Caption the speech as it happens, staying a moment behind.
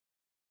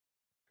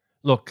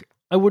Look,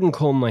 I wouldn't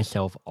call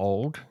myself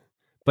old,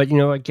 but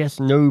I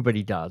guess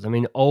nobody does. I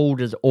mean, old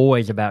is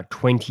always about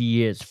 20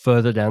 years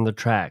further down the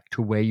track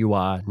to where you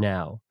are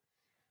now.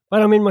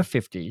 But I'm in my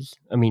 50s.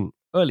 I mean,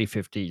 early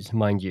 50s,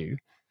 mind you.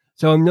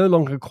 So I'm no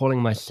longer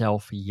calling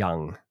myself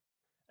young.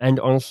 And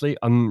honestly,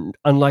 I'm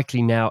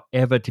unlikely now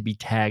ever to be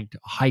tagged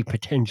high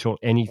potential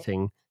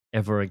anything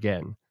ever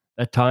again.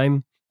 That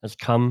time has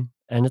come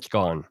and it's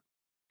gone.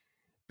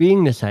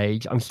 Being this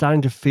age, I'm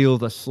starting to feel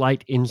the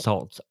slight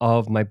insults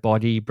of my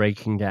body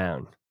breaking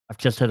down. I've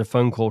just had a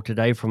phone call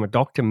today from a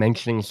doctor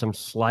mentioning some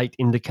slight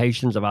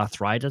indications of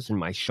arthritis in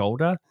my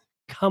shoulder.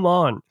 Come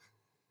on.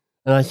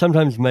 And I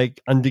sometimes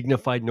make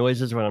undignified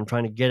noises when I'm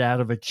trying to get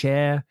out of a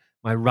chair.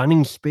 My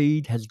running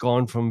speed has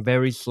gone from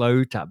very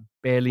slow to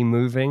barely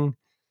moving.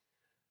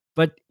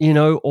 But,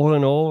 all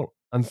in all,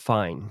 I'm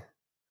fine.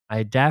 I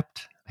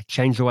adapt, I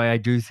change the way I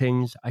do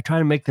things, I try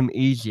to make them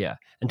easier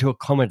and to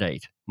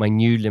accommodate my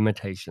new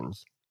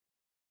limitations.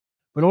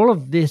 But all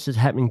of this is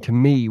happening to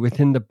me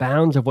within the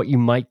bounds of what you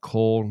might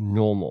call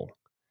normal.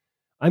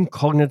 I'm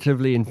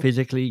cognitively and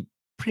physically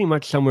pretty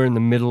much somewhere in the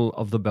middle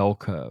of the bell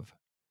curve.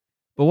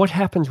 But what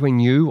happens when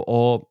you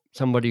or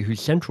somebody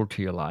who's central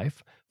to your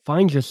life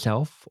finds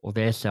yourself or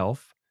their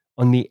self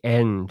on the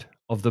end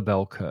of the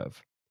bell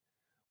curve?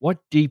 What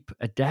deep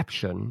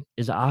adaptation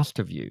is asked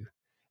of you?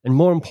 And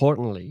more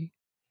importantly,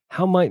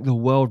 how might the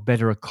world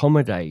better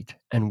accommodate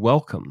and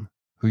welcome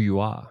who you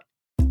are?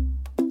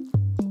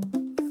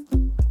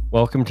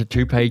 Welcome to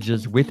 2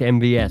 Pages with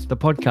MVS, the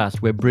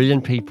podcast where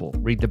brilliant people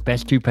read the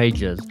best 2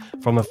 pages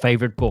from a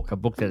favorite book, a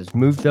book that has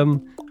moved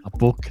them, a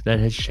book that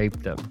has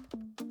shaped them.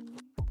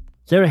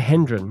 Sara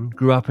Hendren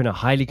grew up in a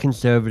highly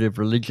conservative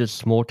religious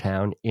small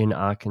town in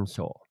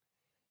Arkansas.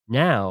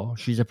 Now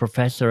she's a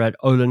professor at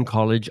Olin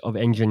College of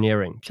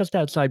Engineering, just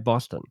outside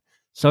Boston,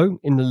 so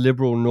in the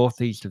liberal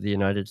northeast of the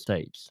United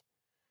States.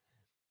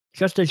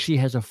 Just as she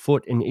has a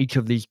foot in each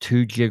of these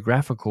 2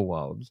 geographical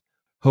worlds,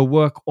 her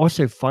work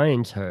also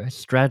finds her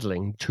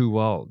straddling 2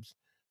 worlds,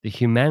 the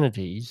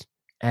humanities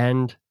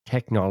and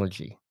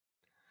technology.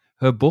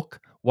 Her book,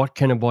 What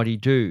Can a Body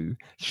Do?,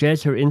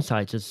 shares her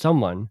insights as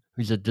someone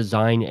who's a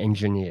design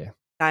engineer.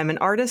 I'm an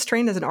artist,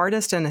 trained as an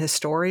artist and a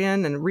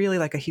historian, and really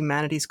like a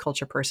humanities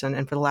culture person.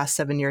 And for the last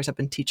 7 years, I've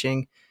been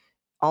teaching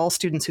all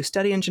students who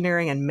study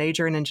engineering and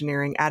major in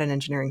engineering at an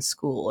engineering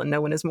school. And no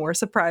one is more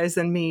surprised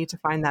than me to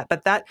find that.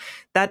 But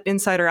that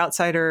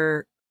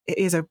insider-outsider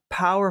is a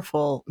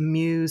powerful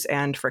muse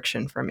and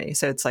friction for me.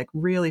 So it's like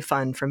really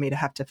fun for me to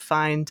have to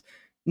find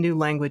new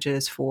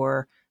languages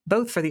for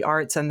both for the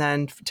arts and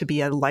then to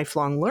be a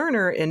lifelong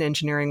learner in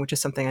engineering, which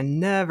is something I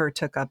never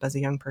took up as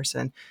a young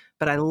person.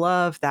 But I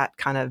love that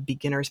kind of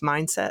beginner's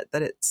mindset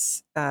that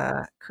it's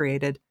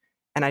created.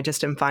 And I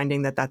just am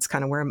finding that that's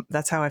kind of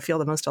that's how I feel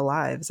the most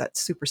alive, is that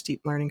super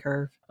steep learning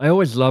curve. I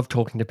always love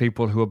talking to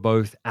people who are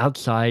both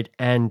outside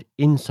and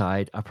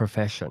inside a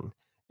profession.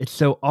 It's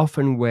so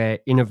often where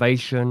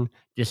innovation,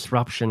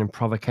 disruption, and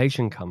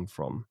provocation come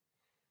from.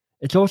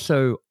 It's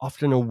also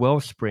often a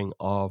wellspring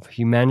of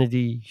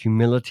humanity,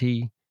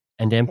 humility,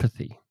 and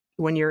empathy.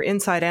 When you're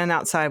inside and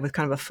outside with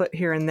kind of a foot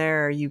here and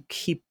there, you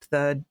keep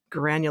the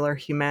granular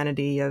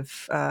humanity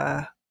of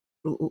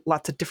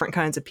lots of different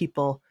kinds of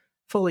people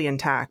fully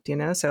intact,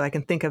 So I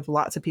can think of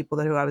lots of people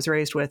who I was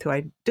raised with who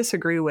I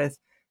disagree with,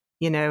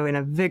 in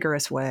a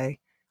vigorous way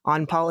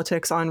on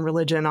politics, on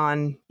religion,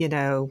 on,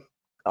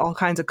 all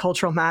kinds of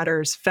cultural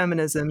matters,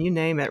 feminism, you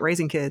name it,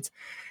 raising kids.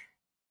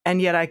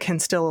 And yet I can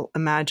still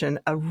imagine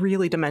a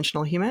really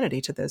dimensional humanity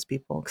to those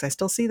people because I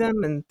still see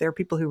them and they're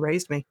people who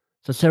raised me.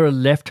 So Sara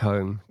left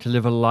home to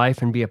live a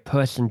life and be a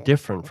person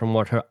different from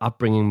what her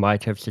upbringing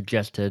might have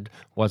suggested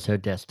was her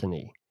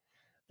destiny.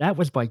 That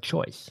was by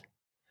choice.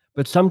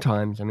 But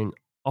sometimes,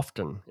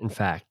 often, in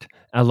fact,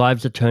 our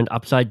lives are turned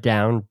upside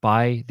down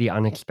by the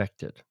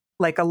unexpected.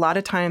 Like a lot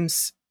of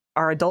times,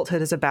 our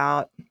adulthood is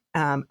about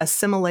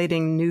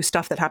assimilating new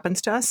stuff that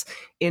happens to us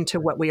into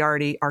what we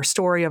already, our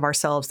story of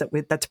ourselves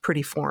that's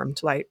pretty formed.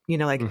 Like,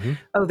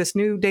 oh, this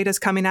new data is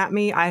coming at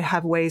me. I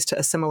have ways to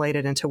assimilate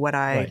it into what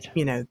I,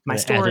 right. My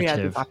story,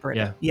 I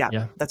operate.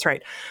 Yeah, that's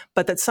right.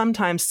 But that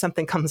sometimes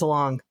something comes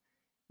along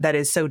that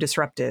is so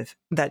disruptive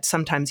that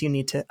sometimes you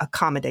need to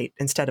accommodate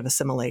instead of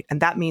assimilate. And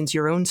that means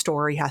your own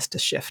story has to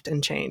shift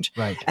and change.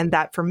 Right. And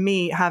that for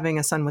me, having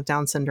a son with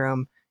Down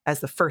syndrome as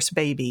the first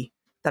baby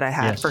that I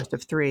had, first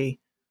of 3,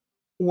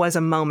 was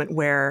a moment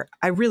where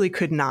I really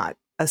could not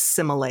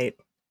assimilate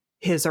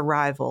his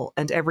arrival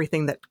and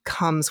everything that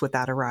comes with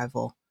that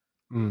arrival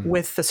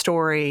with the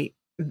story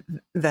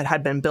that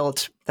had been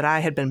built, that I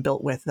had been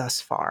built with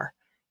thus far.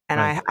 And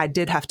right. I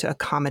did have to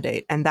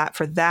accommodate. And that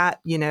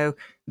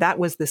that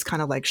was this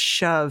kind of like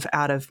shove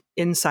out of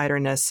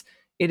insiderness.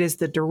 It is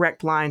the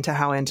direct line to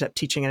how I ended up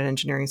teaching at an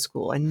engineering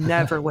school. I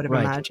never would have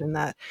right. imagined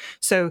that.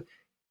 So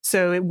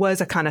it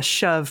was a kind of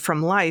shove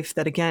from life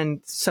that,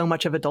 again, so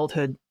much of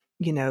adulthood,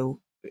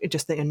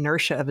 just the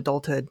inertia of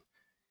adulthood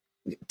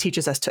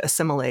teaches us to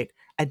assimilate.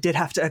 I did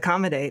have to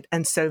accommodate.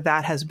 And so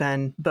that has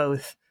been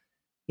both,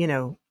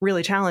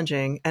 really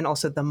challenging and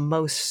also the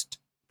most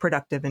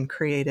productive and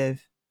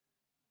creative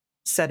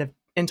set of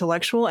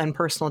intellectual and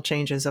personal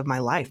changes of my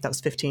life. That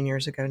was 15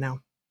 years ago now.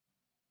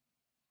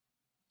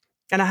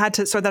 And I had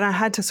to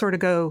sort of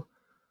go,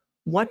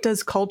 what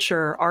does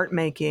culture, art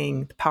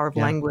making, the power of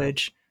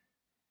language,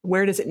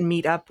 where does it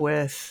meet up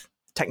with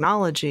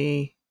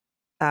technology?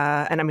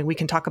 And I mean, we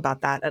can talk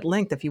about that at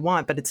length if you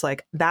want, but it's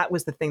like, that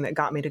was the thing that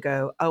got me to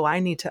go, oh, I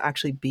need to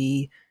actually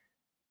be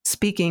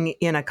speaking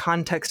in a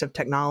context of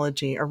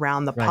technology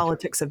around the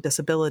politics of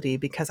disability,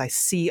 because I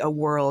see a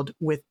world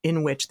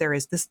in which there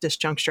is this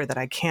disjuncture that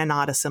I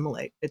cannot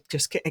assimilate.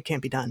 It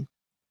can't be done.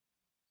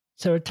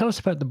 So tell us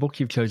about the book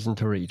you've chosen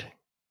to read.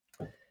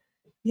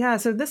 Yeah,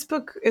 so this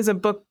book is a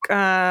book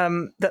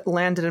that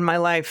landed in my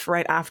life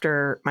right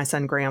after my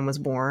son Graham was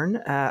born.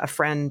 A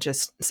friend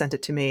just sent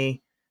it to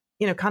me,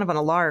 kind of on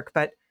a lark,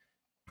 but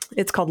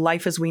it's called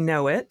Life as We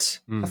Know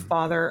It, A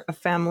Father, a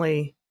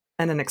Family,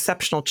 and an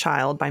Exceptional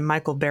Child by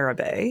Michael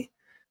Barabay.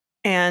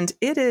 And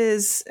it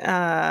is,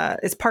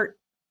 it's part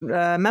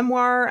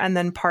memoir and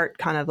then part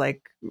kind of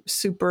like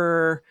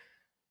super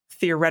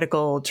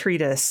theoretical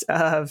treatise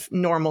of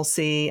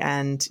normalcy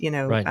and,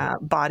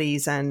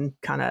 bodies and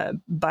kind of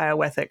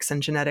bioethics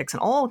and genetics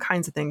and all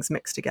kinds of things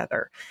mixed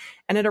together.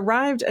 And it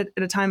arrived at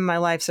a time in my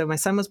life. So my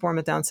son was born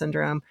with Down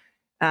syndrome.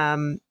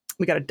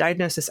 We got a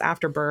diagnosis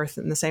after birth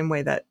in the same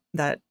way that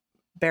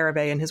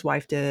Barabay and his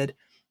wife did.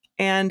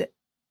 And,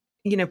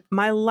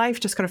 my life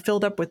just kind of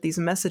filled up with these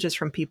messages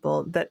from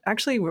people that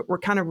actually were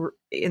kind of,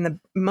 in the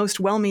most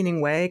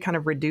well-meaning way, kind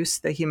of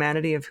reduced the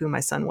humanity of who my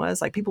son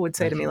was. Like, people would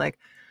say to me, like,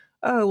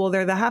 oh, well, they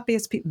are the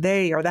happiest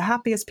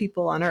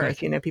people on earth,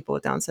 people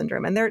with Down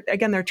syndrome. And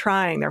they're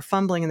trying, they're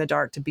fumbling in the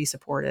dark to be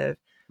supportive.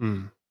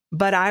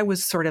 But I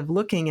was sort of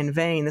looking in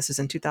vain. This is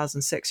in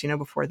 2006,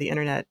 before the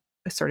internet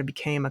sort of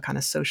became a kind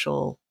of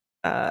social,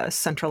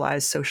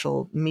 centralized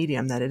social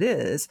medium that it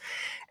is.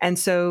 And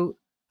so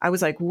I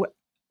was like,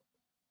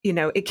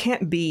 it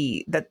can't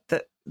be that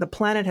the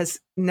planet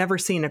has never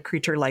seen a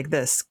creature like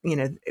this,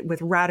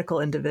 with radical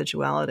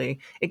individuality.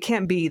 It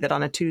can't be that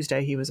on a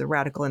Tuesday he was a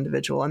radical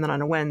individual and then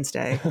on a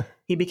Wednesday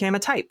he became a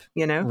type,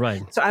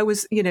 Right. So I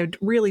was,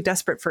 really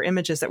desperate for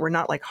images that were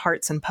not like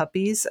hearts and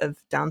puppies of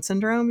Down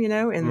syndrome,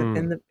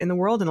 in the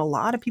world. And a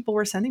lot of people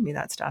were sending me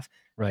that stuff.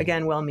 Right.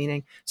 Again,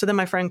 well-meaning. So then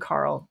my friend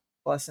Carl,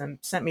 bless him,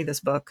 sent me this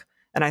book.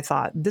 And I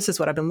thought, this is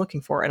what I've been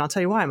looking for. And I'll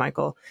tell you why,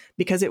 Michael,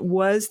 because it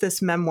was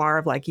this memoir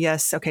of like,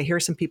 yes, okay,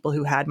 here's some people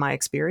who had my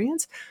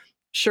experience.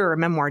 Sure, a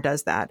memoir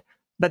does that.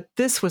 But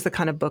this was the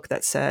kind of book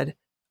that said,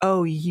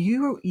 oh,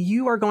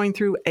 you are going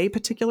through a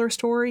particular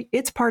story.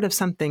 It's part of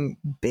something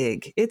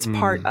big. It's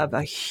part of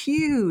a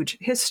huge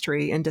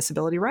history in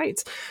disability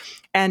rights.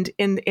 And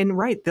in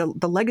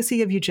the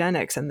legacy of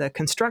eugenics and the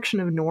construction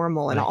of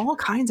normal and all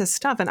kinds of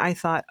stuff. And I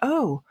thought,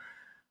 oh,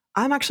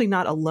 I'm actually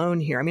not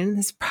alone here. I mean, in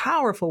this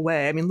powerful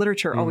way. I mean,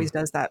 literature always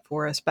does that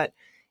for us, but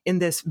in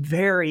this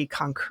very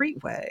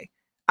concrete way,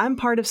 I'm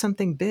part of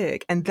something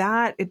big. And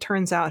that, it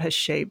turns out, has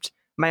shaped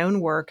my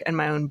own work and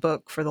my own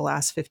book for the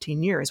last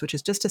 15 years, which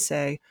is just to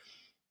say,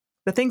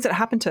 the things that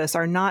happen to us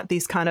are not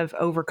these kind of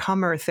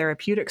overcomer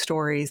therapeutic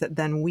stories that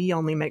then we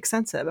only make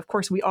sense of. Of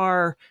course, we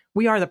are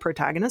the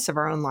protagonists of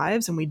our own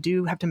lives, and we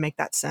do have to make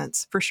that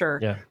sense, for sure.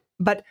 Yeah.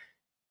 But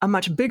a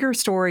much bigger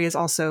story is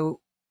also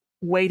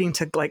waiting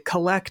to like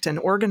collect and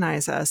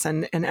organize us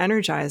and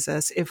energize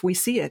us if we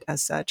see it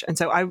as such. And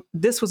so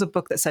this was a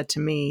book that said to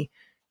me,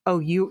 oh,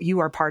 you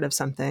are part of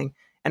something.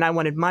 And I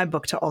wanted my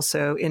book to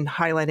also, in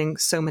highlighting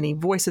so many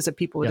voices of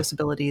people with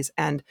disabilities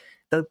and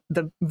the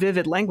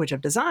vivid language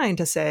of design,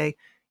 to say,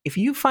 if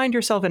you find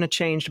yourself in a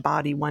changed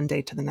body one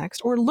day to the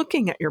next, or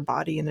looking at your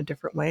body in a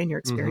different way in your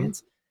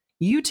experience,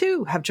 you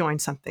too have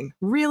joined something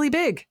really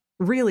big,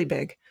 really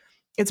big.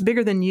 It's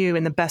bigger than you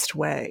in the best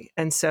way.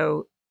 And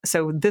so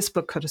this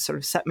book could have sort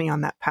of set me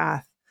on that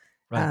path.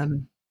 Right.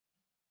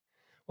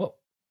 Well,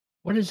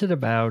 what is it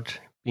about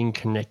being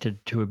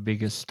connected to a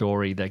bigger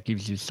story that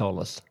gives you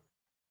solace?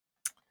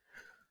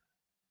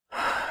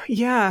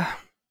 Yeah.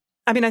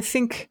 I mean, I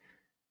think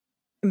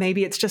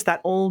maybe it's just that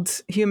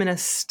old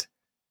humanist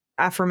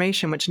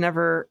affirmation, which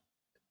never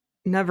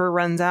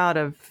runs out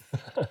of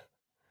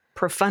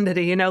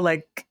profundity,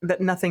 like that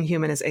nothing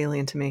human is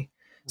alien to me.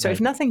 So if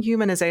nothing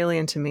human is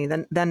alien to me,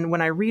 then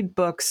when I read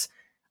books,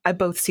 I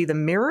both see the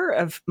mirror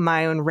of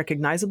my own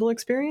recognizable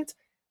experience,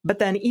 but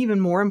then even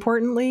more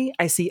importantly,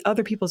 I see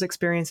other people's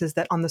experiences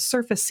that on the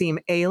surface seem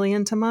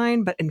alien to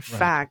mine, but in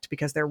fact,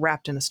 because they're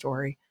wrapped in a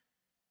story,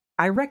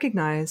 I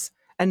recognize.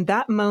 And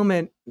that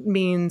moment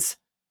means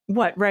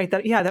what, right?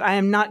 That I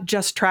am not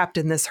just trapped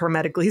in this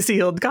hermetically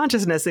sealed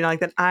consciousness, like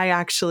that I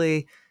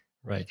actually,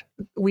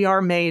 we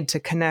are made to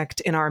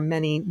connect in our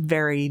many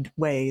varied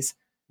ways.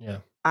 Yeah.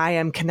 I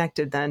am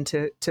connected then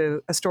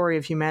to a story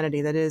of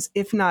humanity that is,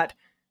 if not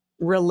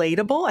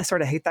relatable, I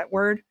sort of hate that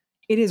word,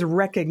 it is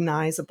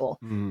recognizable.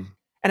 And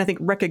I think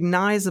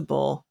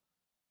recognizable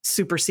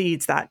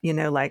supersedes that,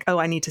 like, oh,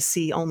 I need to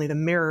see only the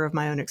mirror of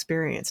my own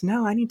experience.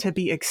 No, I need to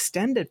be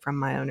extended from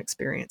my own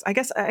experience. I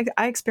guess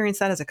I experience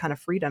that as a kind of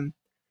freedom,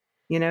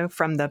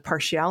 from the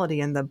partiality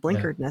and the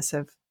blinkeredness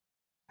of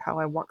how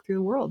I walk through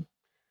the world.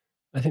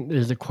 I think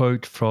there's a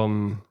quote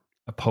from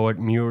a poet,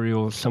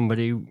 Muriel,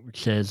 somebody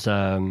says,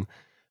 the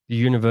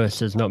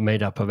universe is not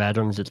made up of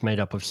atoms, it's made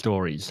up of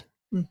stories.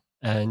 Mm.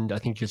 And I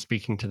think you're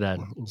speaking to that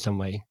in some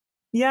way.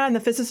 Yeah, and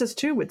the physicist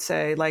too would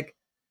say, like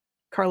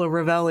Carlo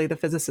Rovelli, the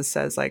physicist,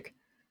 says, like,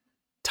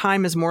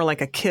 time is more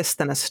like a kiss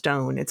than a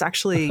stone. It's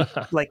actually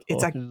like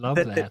Oh, I love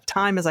that that.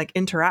 time is like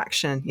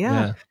interaction. Yeah.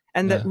 Yeah.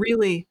 And that Yeah.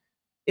 really,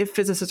 if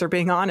physicists are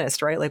being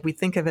honest, right, like we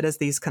think of it as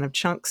these kind of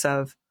chunks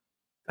of,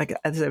 like,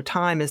 as though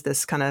time is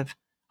this kind of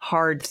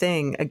hard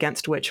thing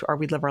against which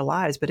we live our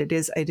lives, but it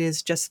is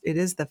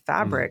the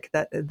fabric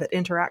that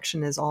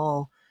interaction is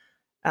all.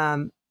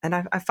 And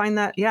I find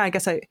that, yeah, I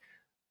guess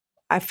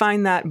I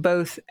find that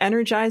both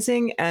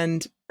energizing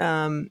and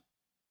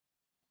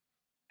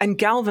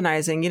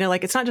galvanizing.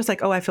 Like, it's not just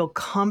like, oh, I feel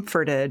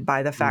comforted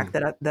by the fact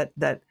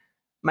that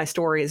my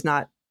story is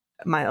not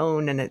my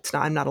own and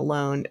I'm not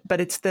alone,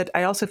 but it's that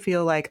I also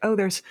feel like, oh,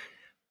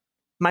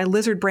 my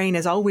lizard brain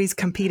is always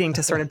competing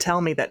to sort of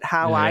tell me that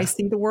how I Yeah.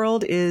 see the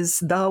world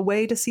is the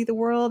way to see the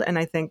world. And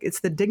I think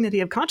it's the dignity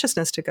of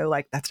consciousness to go,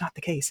 like, that's not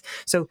the case.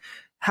 So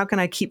how can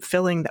I keep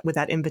filling that with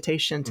that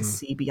invitation to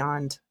see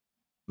beyond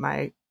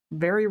my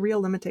very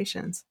real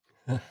limitations?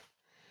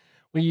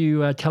 Will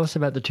you tell us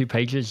about the 2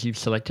 pages you've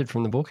selected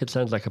from the book? It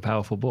sounds like a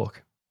powerful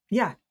book.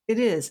 Yeah, it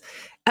is.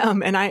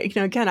 And I,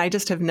 again, I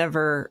just have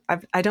never,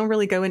 I don't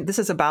really go in. This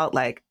is about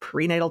like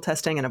prenatal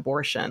testing and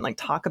abortion, like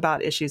talk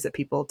about issues that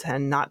people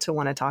tend not to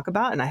want to talk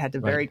about. And I had to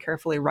very Right.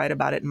 carefully write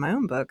about it in my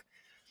own book.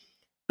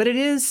 But it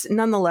is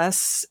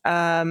nonetheless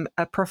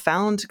a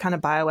profound kind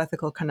of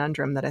bioethical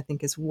conundrum that I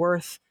think is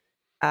worth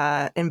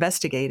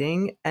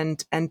investigating,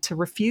 and to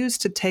refuse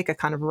to take a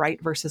kind of right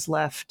versus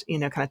left,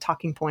 kind of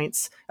talking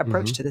points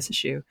approach Mhm. to this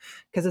issue,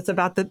 because it's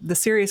about the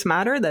serious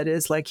matter that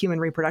is like human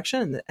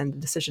reproduction and the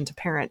decision to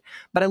parent.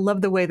 But I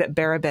love the way that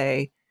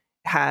Barabai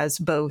has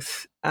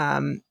both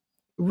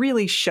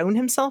really shown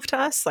himself to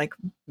us, like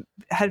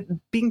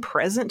being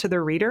present to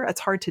the reader.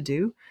 It's hard to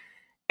do,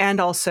 and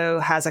also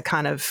has a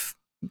kind of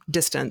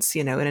distance,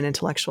 in an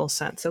intellectual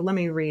sense. So let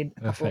me read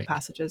a couple of Perfect.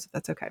 passages, if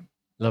that's okay.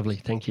 Lovely.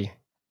 Thank you.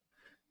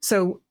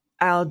 So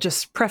I'll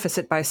just preface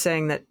it by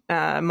saying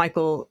that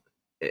Michael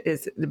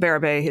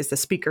Barabai is the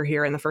speaker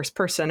here in the first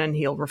person, and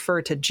he'll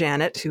refer to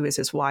Janet, who is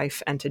his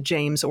wife, and to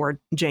James or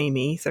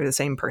Jamie, they're the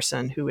same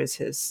person, who is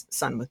his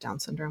son with Down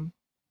syndrome.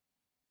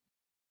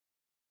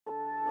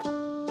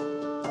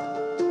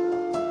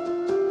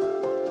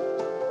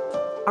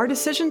 Our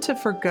decision to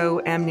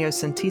forgo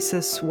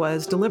amniocentesis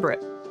was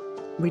deliberate.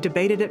 We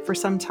debated it for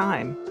some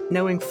time,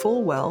 knowing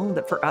full well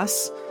that for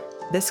us,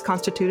 this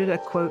constituted a,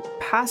 quote,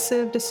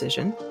 passive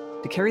decision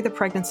to carry the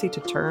pregnancy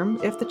to term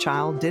if the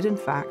child did in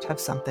fact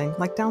have something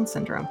like Down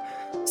syndrome,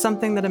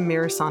 something that a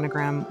mere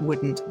sonogram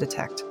wouldn't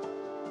detect.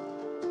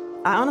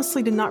 I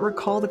honestly did not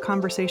recall the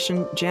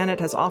conversation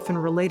Janet has often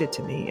related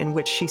to me, in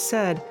which she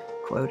said,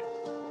 quote,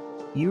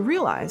 "You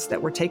realize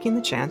that we're taking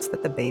the chance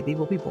that the baby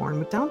will be born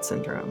with Down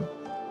syndrome,"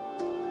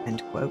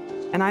 end quote.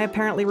 And I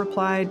apparently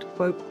replied,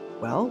 quote,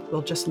 "Well,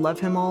 we'll just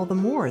love him all the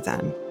more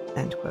then,"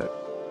 end quote.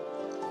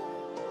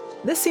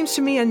 This seems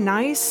to me a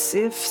nice,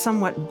 if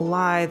somewhat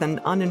blithe and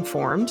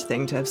uninformed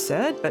thing to have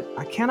said, but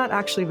I cannot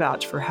actually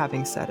vouch for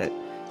having said it.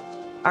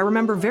 I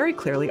remember very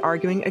clearly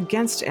arguing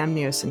against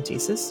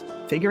amniocentesis,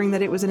 figuring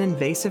that it was an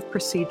invasive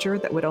procedure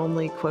that would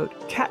only,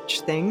 quote, catch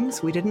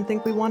things we didn't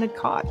think we wanted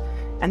caught,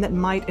 and that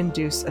might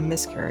induce a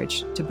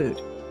miscarriage to boot.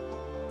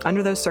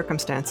 Under those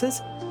circumstances,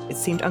 it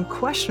seemed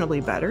unquestionably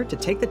better to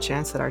take the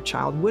chance that our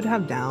child would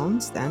have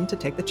Downs than to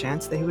take the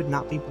chance that he would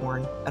not be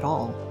born at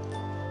all.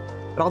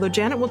 But although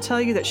Janet will tell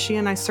you that she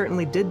and I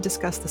certainly did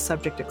discuss the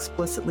subject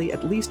explicitly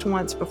at least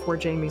once before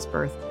Jamie's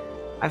birth,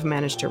 I've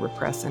managed to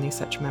repress any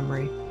such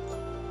memory.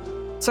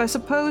 So I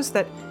suppose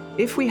that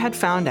if we had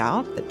found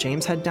out that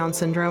James had Down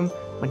syndrome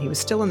when he was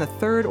still in the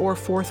 3rd or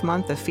 4th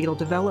month of fetal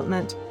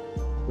development,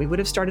 we would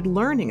have started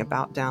learning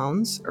about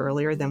Downs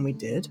earlier than we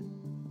did,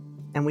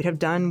 and we'd have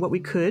done what we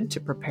could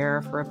to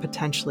prepare for a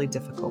potentially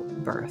difficult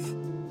birth.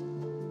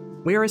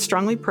 We are as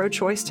strongly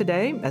pro-choice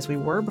today as we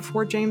were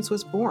before James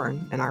was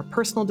born, and our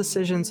personal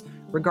decisions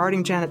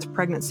regarding Janet's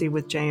pregnancy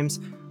with James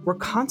were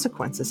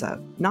consequences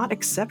of, not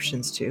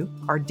exceptions to,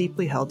 our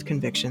deeply held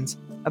convictions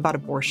about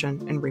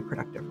abortion and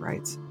reproductive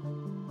rights.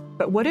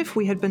 But what if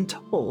we had been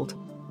told,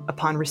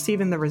 upon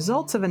receiving the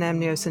results of an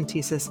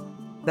amniocentesis,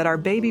 that our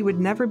baby would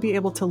never be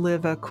able to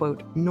live a,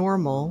 quote,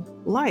 normal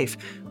life?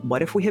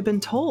 What if we had been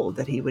told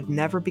that he would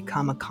never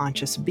become a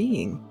conscious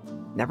being,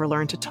 never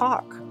learn to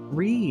talk,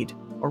 read,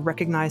 or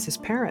recognize his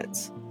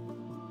parents?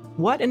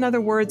 What, in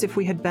other words, if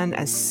we had been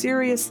as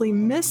seriously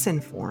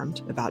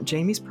misinformed about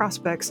Jamie's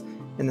prospects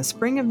in the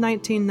spring of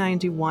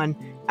 1991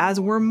 as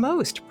were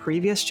most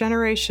previous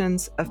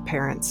generations of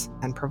parents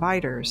and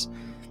providers?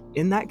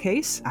 In that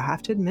case, I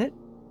have to admit,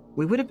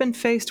 we would have been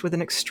faced with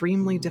an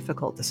extremely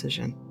difficult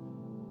decision.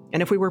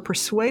 And if we were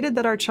persuaded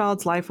that our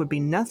child's life would be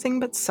nothing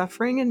but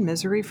suffering and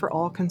misery for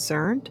all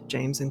concerned,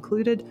 James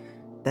included,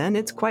 then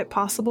it's quite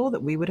possible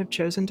that we would have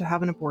chosen to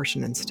have an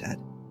abortion instead.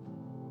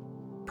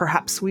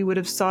 Perhaps we would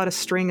have sought a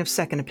string of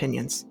second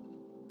opinions.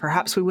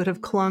 Perhaps we would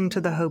have clung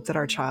to the hope that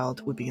our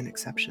child would be an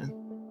exception.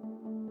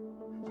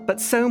 But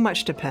so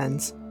much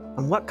depends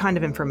on what kind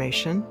of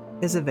information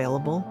is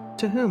available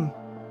to whom.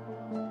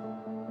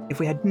 If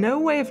we had no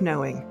way of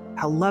knowing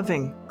how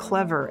loving,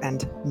 clever,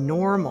 and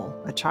normal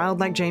a child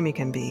like Jamie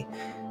can be,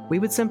 we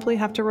would simply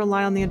have to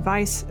rely on the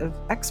advice of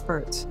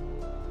experts.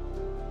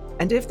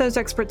 And if those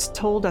experts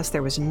told us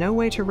there was no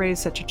way to raise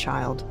such a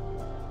child,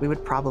 we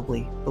would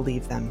probably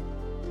believe them.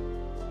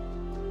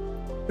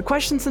 The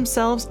questions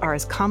themselves are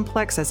as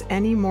complex as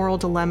any moral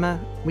dilemma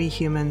we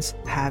humans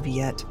have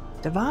yet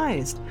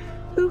devised.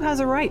 Who has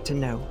a right to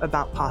know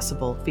about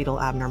possible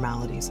fetal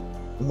abnormalities?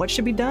 And what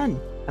should be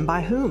done, and by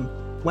whom,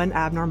 when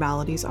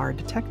abnormalities are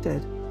detected?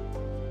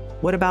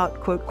 What about,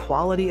 quote,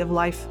 quality of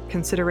life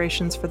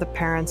considerations for the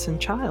parents and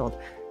child?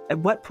 At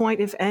what point,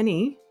 if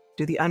any,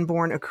 do the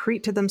unborn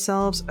accrete to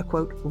themselves a,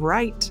 quote,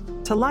 right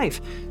to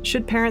life?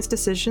 Should parents'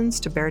 decisions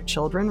to bear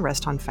children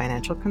rest on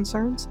financial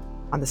concerns,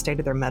 on the state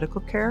of their medical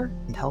care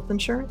and health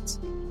insurance?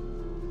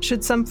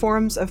 Should some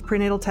forms of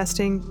prenatal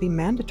testing be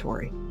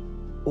mandatory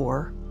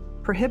or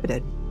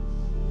prohibited?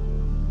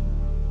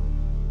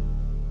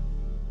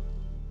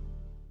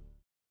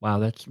 Wow,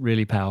 that's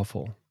really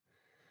powerful.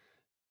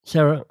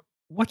 Sara,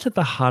 what's at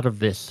the heart of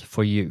this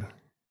for you?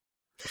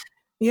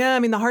 Yeah, I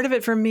mean, the heart of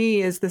it for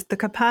me is the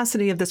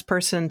capacity of this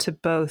person to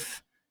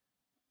both,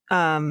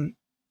 to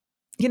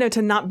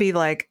not be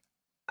like,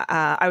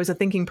 I was a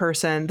thinking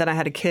person, then I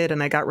had a kid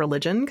and I got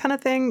religion kind of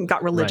thing.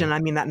 Got religion, Right. I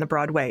mean that in a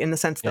broad way, in the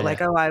sense that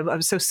Yeah. I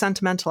was so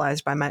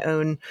sentimentalized by my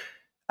own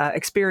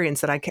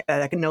experience that I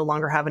can no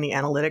longer have any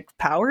analytic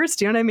powers.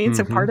 Do you know what I mean?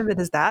 So Mm-hmm. part of it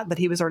is that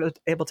he was sort of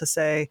able to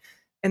say,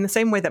 in the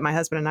same way that my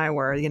husband and I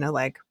were,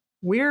 like,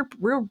 we're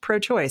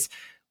pro-choice.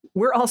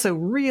 We're also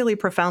really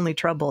profoundly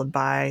troubled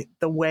by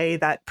the way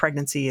that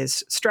pregnancy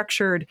is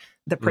structured,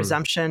 the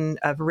presumption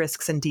of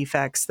risks and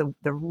defects, the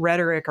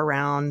rhetoric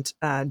around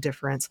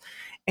difference.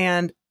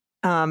 And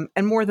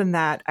more than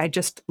that, I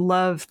just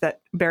love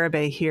that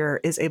Barabe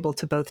here is able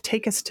to both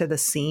take us to the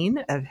scene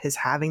of his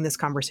having this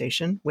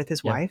conversation with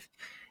his Yeah. wife,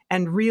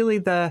 and really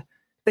the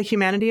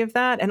humanity of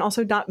that, and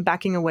also not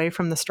backing away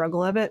from the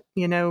struggle of it,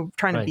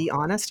 trying to Right. be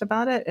honest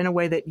about it in a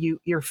way that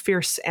your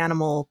fierce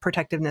animal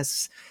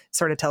protectiveness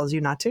sort of tells you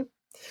not to.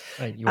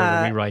 Right. You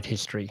want to rewrite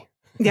history.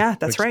 Yeah,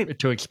 that's right.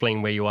 To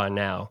explain where you are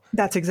now.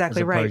 That's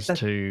exactly as right. opposed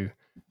to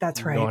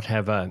That's right. not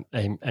have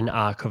an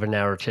arc of a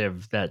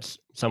narrative that's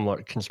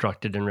somewhat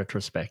constructed in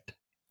retrospect.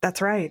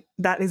 That's right.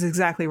 That is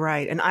exactly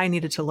right. And I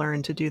needed to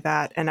learn to do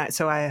that. And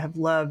so I have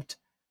loved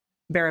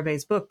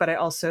Barabe's book, but I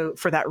also,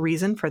 for that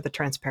reason, for the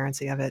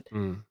transparency of it,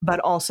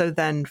 but also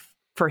then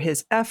for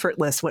his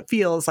what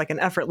feels like an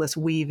effortless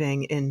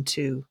weaving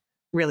into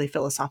really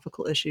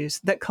philosophical issues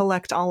that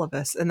collect all of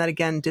us. And that,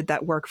 again, did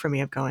that work for me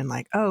of going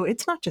like, oh,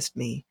 it's not just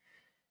me.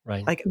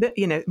 Right. Like,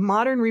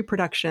 modern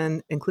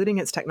reproduction, including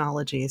its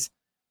technologies,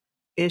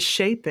 is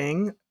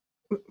shaping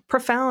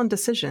profound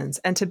decisions,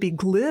 and to be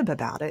glib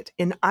about it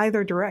in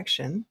either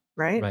direction,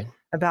 right?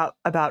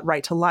 About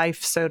right to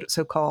life, so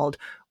called,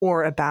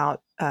 or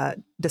about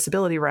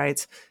disability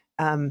rights,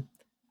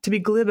 to be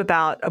glib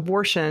about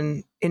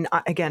abortion in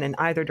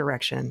either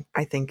direction,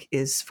 I think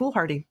is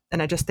foolhardy,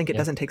 and I just think it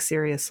doesn't take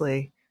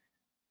seriously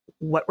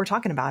what we're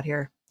talking about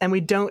here, and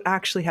we don't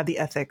actually have the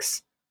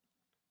ethics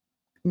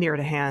near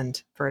to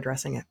hand for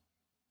addressing it.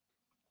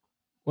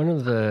 One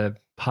of the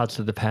parts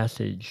of the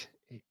passage,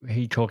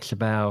 he talks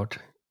about,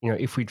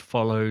 if we'd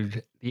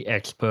followed the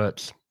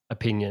expert's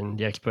opinion,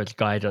 the expert's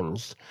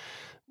guidance,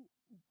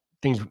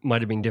 things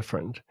might have been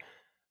different.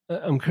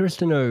 I'm curious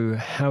to know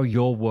how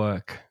your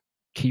work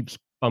keeps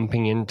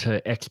bumping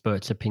into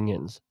experts'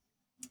 opinions.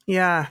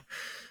 Yeah,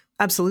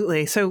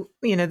 absolutely. So,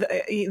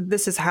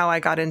 this is how I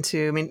got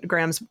into,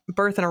 Graham's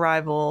birth and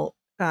arrival,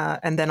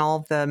 and then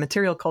all the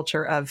material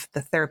culture of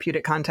the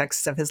therapeutic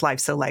contexts of his life.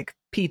 So like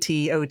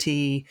PT,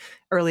 OT,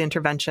 early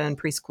intervention,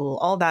 preschool,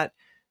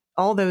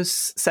 all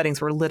those settings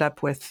were lit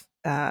up with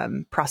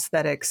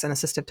prosthetics and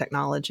assistive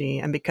technology.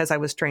 And because I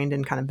was trained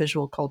in kind of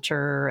visual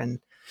culture and,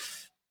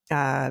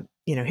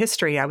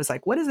 history, I was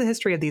like, what is the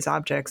history of these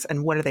objects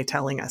and what are they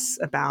telling us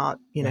about,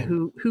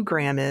 who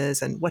Graham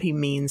is and what he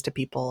means to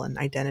people and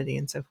identity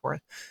and so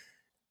forth.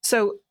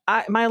 So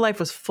my life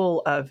was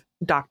full of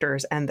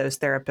doctors and those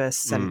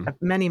therapists and of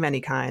many, many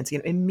kinds,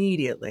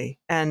 immediately.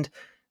 And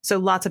so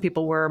lots of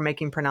people were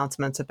making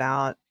pronouncements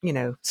about,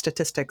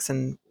 statistics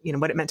and,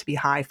 what it meant to be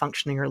high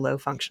functioning or low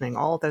functioning,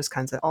 all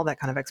that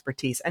kind of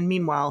expertise. And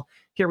meanwhile,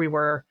 here we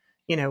were,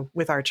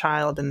 with our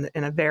child in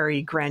a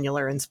very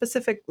granular and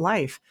specific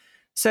life.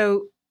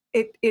 So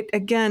it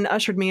again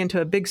ushered me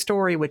into a big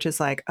story, which is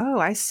like, oh,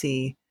 I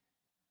see.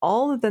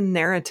 All of the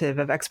narrative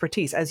of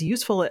expertise, as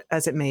useful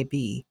as it may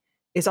be,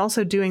 is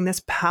also doing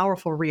this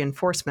powerful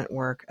reinforcement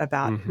work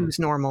about who's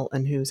normal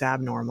and who's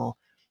abnormal,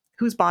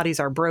 whose bodies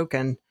are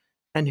broken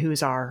and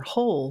whose are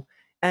whole.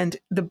 And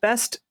the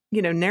best,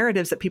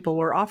 narratives that people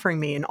were offering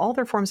me in all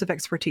their forms of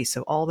expertise,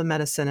 so all the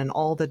medicine and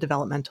all the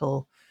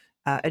developmental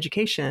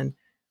education,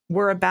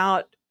 were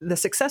about the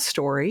success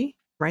story,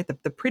 right?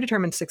 The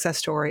predetermined success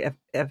story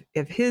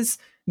of his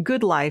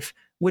good life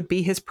would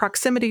be his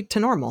proximity to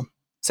normal.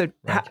 So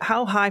Right.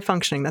 how high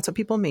functioning? That's what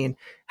people mean.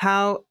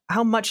 How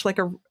much like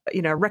a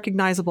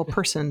recognizable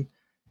person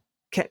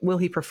will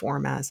he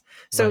perform as?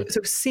 So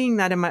Right. seeing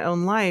that in my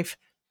own life,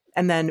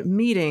 and then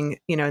meeting,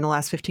 in the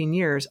last 15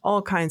 years,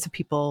 all kinds of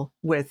people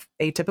with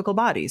atypical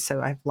bodies.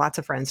 So I have lots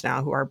of friends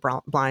now who are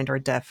blind or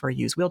deaf or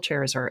use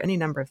wheelchairs or any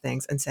number of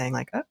things, and saying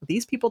like, oh,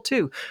 these people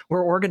too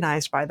were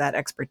organized by that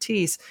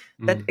expertise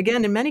that, Mm.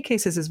 again, in many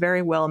cases is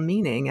very well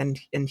meaning and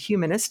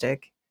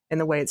humanistic in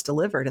the way it's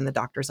delivered in the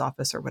doctor's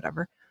office or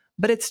whatever.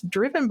 But it's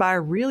driven by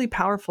a really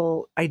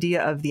powerful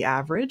idea of the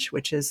average,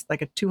 which is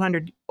like a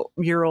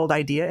 200-year-old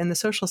idea in the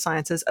social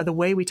sciences of the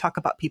way we talk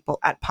about people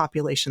at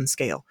population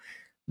scale.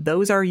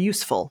 Those are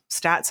useful.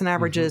 Stats and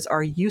averages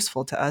are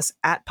useful to us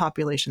at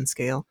population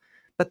scale,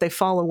 but they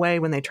fall away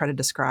when they try to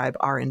describe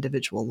our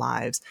individual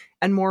lives.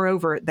 And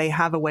moreover, they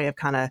have a way of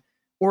kind of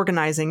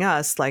organizing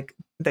us, like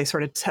they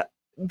sort of,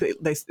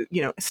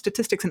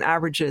 statistics and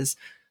averages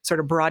sort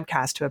of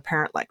broadcast to a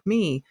parent like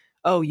me,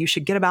 oh, you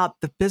should get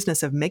about the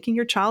business of making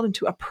your child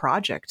into a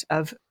project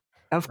of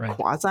Right.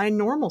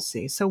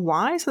 quasi-normalcy. So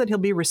why? So that he'll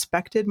be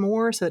respected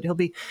more, so that he'll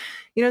be,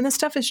 and this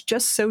stuff is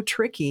just so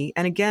tricky.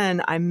 And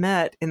again, I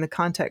met in the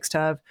context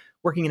of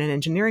working in an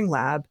engineering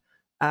lab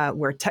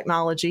where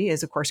technology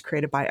is, of course,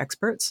 created by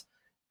experts,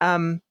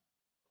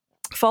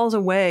 falls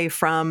away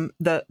from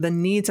the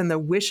needs and the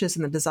wishes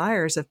and the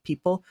desires of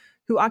people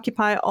who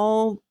occupy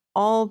all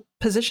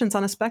positions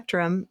on a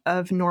spectrum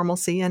of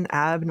normalcy and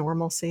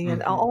abnormalcy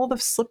and all the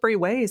slippery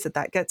ways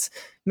that gets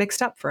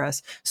mixed up for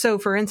us. So,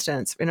 for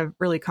instance, in a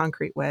really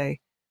concrete way,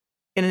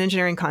 in an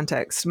engineering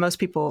context, most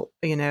people,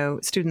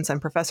 students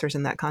and professors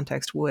in that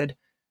context would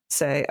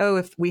say, oh,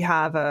 if we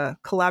have a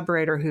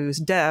collaborator who's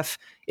deaf,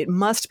 it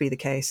must be the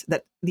case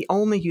that the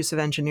only use of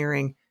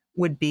engineering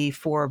would be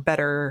for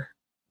better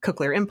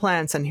cochlear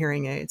implants and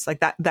hearing aids. Like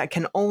that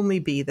can only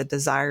be the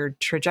desired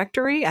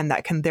trajectory, and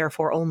that can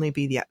therefore only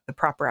be the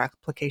proper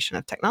application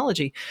of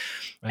technology.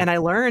 Right. And I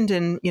learned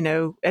in,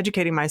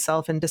 educating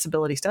myself in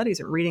disability studies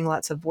and reading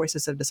lots of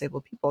voices of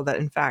disabled people that,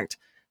 in fact,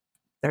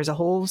 there's a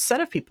whole set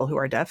of people who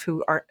are deaf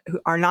who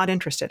are not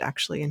interested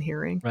actually in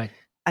hearing, Right.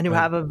 and who Right.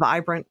 have a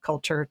vibrant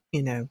culture,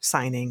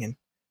 signing and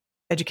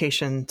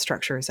education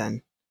structures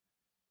and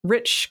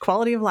rich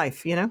quality of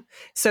life,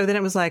 So then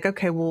it was like,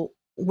 okay, well,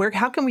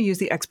 how can we use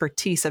the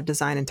expertise of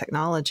design and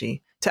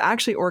technology to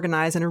actually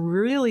organize in a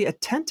really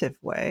attentive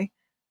way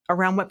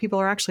around what people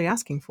are actually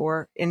asking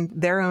for in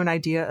their own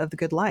idea of the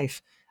good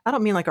life? I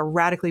don't mean like a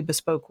radically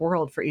bespoke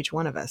world for each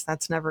one of us.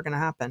 That's never going to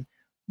happen.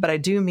 But I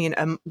do mean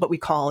what we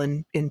call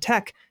in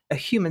tech a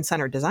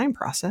human-centered design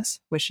process,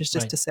 which is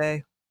just Right. to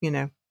say,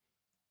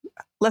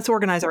 let's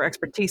organize our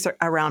expertise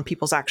around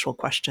people's actual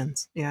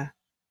questions. Yeah.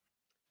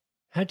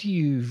 How do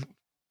you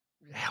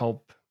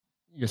help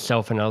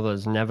yourself and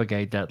others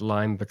navigate that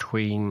line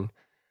between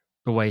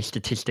the way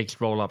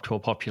statistics roll up to a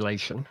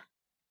population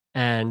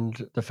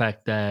and the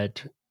fact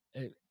that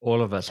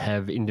all of us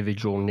have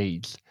individual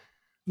needs?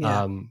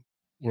 Yeah. Um,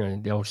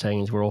 the old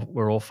saying is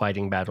we're all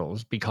fighting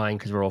battles. Be kind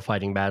because we're all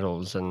fighting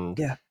battles, and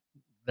Yeah.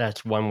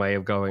 that's one way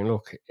of going.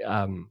 Look,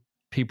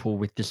 people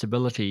with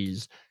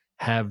disabilities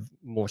have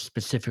more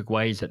specific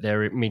ways that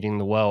they're meeting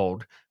the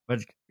world, but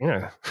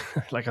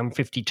like I'm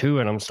 52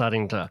 and I'm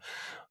starting to,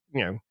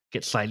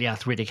 get slightly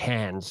arthritic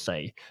hands,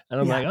 say, and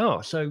I'm Yeah. like,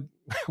 oh, so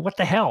what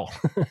the hell?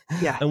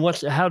 Yeah.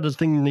 And how does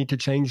things need to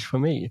change for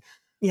me?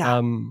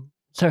 Yeah.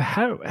 So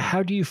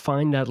how do you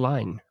find that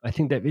line? I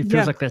think that it feels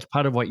Yeah. like that's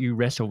part of what you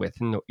wrestle with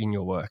in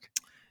your work.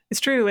 It's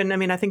true. And I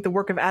mean, I think the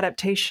work of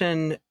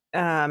adaptation,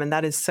 and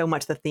that is so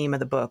much the theme of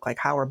the book, like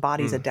how our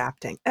body's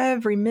adapting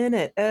every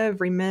minute,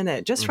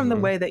 just from the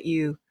way that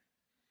you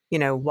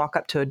walk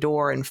up to a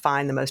door and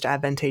find the most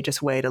advantageous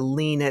way to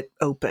lean it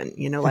open,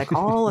 like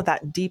all of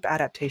that deep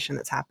adaptation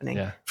that's happening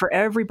Yeah. for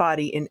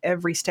everybody in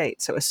every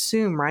state. So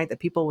assume, right, that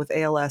people with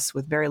ALS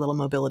with very little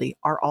mobility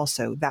are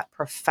also that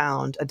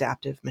profound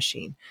adaptive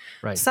machine.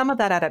 Right. Some of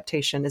that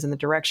adaptation is in the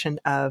direction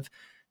of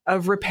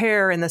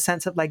repair, in the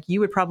sense of like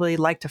you would probably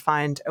like to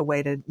find a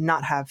way to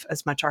not have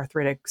as much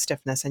arthritic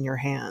stiffness in your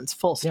hands,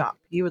 full stop.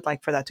 Yeah. You would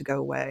like for that to go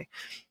away.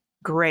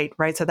 Great,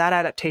 right? So that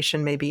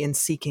adaptation may be in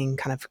seeking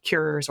kind of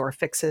cures or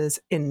fixes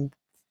in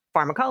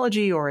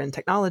pharmacology or in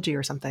technology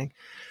or something.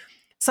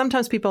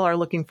 Sometimes people are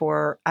looking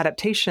for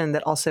adaptation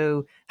that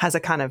also has a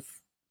kind of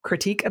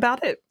critique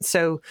about it.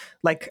 So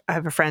like I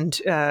have a friend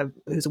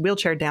who's a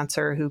wheelchair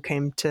dancer who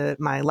came to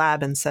my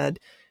lab and said,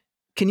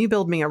 can you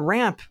build me a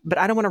ramp? But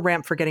I don't want a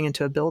ramp for getting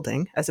into a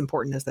building, as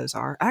important as those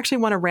are. I actually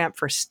want a ramp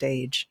for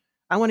stage.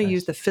 I want to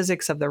use the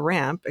physics of the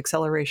ramp,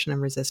 acceleration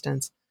and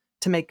resistance,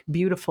 to make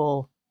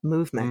beautiful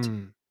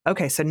movement.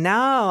 Okay, so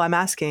now I'm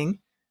asking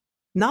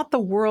not the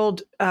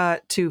world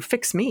to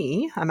fix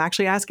me. I'm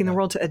actually asking the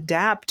world to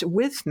adapt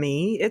with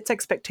me its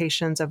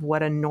expectations of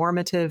what a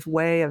normative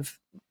way of,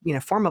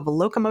 form of a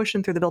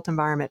locomotion through the built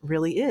environment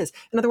really is.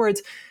 In other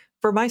words,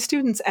 for my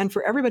students and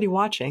for everybody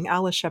watching,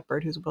 Alice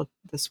Shepard, who's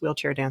this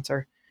wheelchair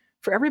dancer,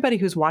 for everybody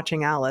who's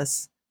watching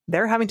Alice,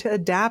 they're having to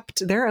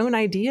adapt their own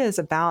ideas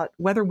about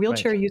whether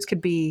wheelchair use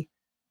could be,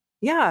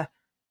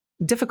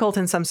 difficult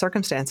in some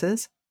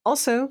circumstances.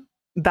 Also,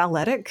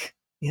 balletic,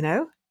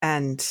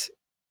 and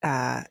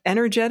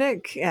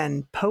energetic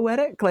and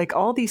poetic, like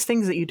all these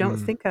things that you don't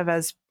think of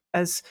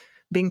as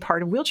being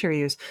part of wheelchair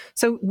use.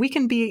 So we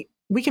can be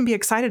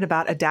excited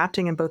about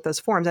adapting in both those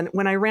forms. And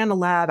when I ran the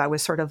lab, I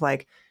was sort of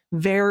like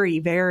very,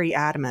 very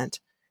adamant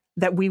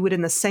that we would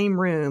in the same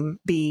room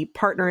be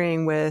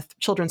partnering with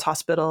Children's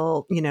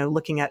Hospital,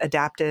 looking at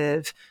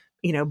adaptive,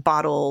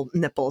 bottle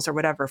nipples or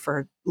whatever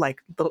for like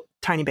little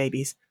tiny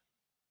babies.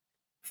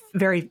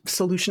 Very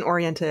solution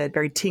oriented,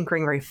 very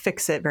tinkering, very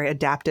fix it, very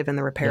adaptive in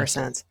the repair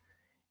sense.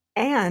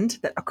 And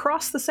that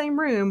across the same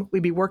room,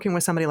 we'd be working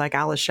with somebody like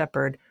Alice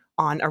Shepard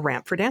on a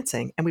ramp for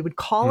dancing. And we would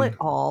call it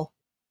all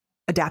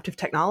adaptive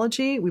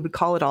technology. We would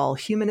call it all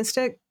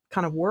humanistic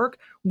kind of work.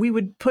 We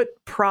would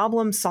put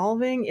problem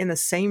solving in the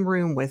same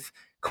room with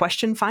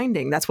question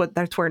finding. That's where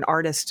an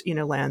artist,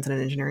 lands in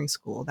an engineering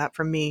school. That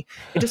for me,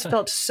 it just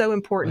felt so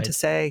important to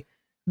say,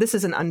 this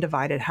is an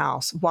undivided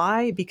house.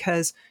 Why?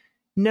 Because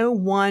no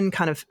one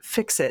kind of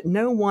fix it,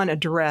 no one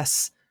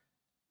address,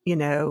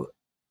 no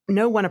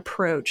one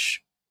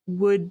approach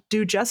would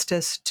do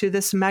justice to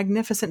this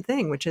magnificent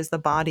thing, which is the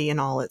body in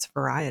all its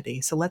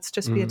variety. So let's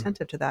just be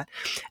attentive to that.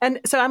 And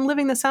so I'm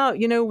living this out,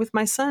 with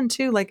my son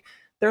too. Like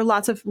there are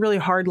lots of really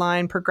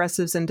hardline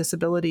progressives in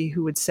disability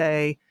who would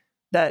say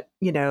that,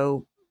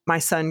 my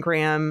son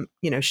Graham,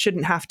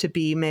 shouldn't have to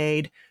be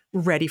made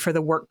ready for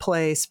the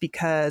workplace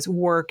because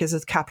work is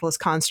a capitalist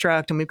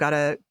construct and we've got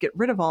to get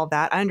rid of all of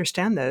that. I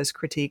understand those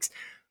critiques.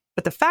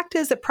 But the fact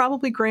is that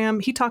probably Graham,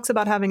 he talks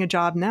about having a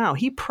job now.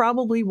 He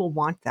probably will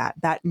want that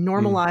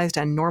normalized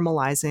and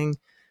normalizing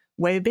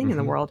way of being in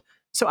the world.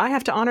 So I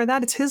have to honor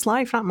that. It's his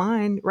life, not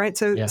mine, right?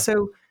 So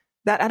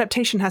that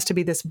adaptation has to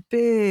be this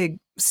big,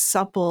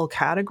 supple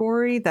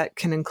category that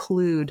can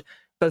include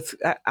both,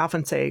 I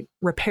often say,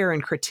 repair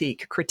and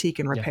critique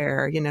and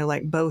repair,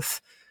 like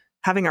both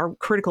having our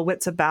critical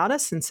wits about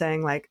us and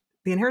saying like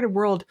the inherited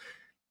world,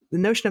 the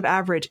notion of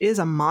average is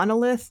a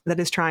monolith that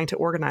is trying to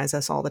organize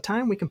us all the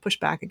time. We can push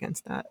back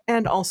against that.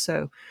 And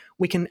also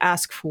we can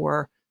ask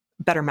for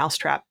better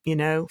mousetrap,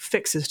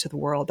 fixes to the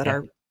world that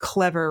are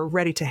clever,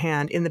 ready to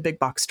hand in the big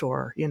box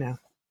store,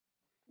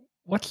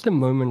 What's the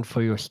moment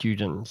for your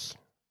students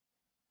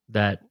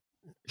that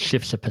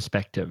shifts a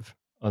perspective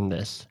on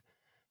this?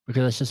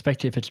 Because I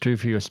suspect if it's true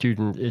for your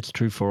student, it's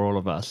true for all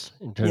of us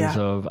in terms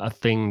of a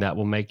thing that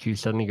will make you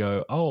suddenly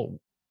go,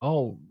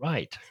 oh,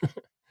 right.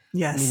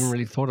 Yes. I hadn't even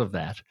really thought of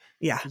that.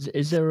 Yeah.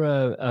 Is there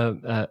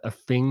a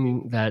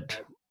thing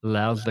that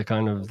allows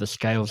the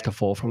scales to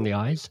fall from the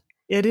eyes?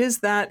 It is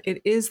that.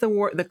 It is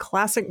the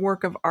classic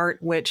work of art,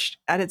 which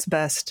at its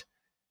best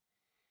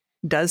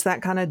does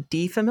that kind of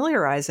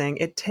defamiliarizing.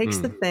 It takes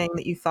the thing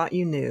that you thought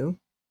you knew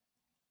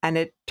and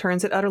it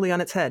turns it utterly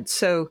on its head.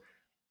 So,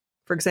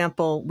 for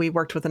example, we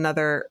worked with an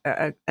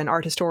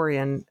art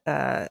historian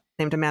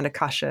named Amanda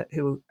Kasha,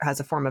 who has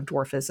a form of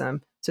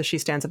dwarfism. So she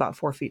stands about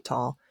 4 feet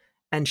tall.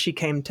 And she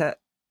came to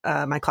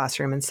my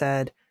classroom and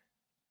said,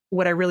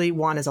 what I really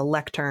want is a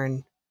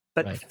lectern,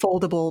 but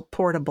foldable,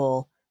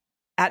 portable,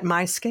 at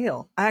my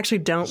scale. I actually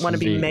don't want to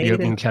be made. The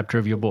opening chapter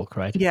of your book,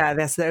 right? Yeah,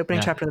 that's the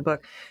opening chapter of the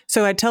book.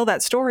 So I tell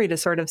that story to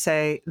sort of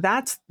say,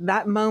 that's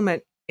that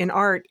moment in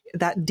art,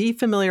 that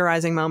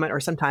defamiliarizing moment, or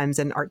sometimes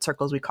in art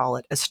circles we call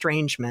it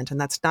estrangement. And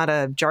that's not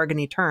a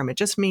jargony term. It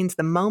just means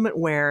the moment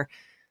where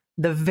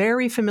the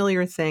very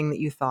familiar thing that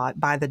you thought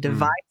by the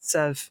device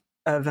of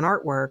an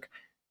artwork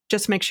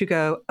just makes you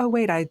go, oh,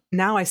 wait,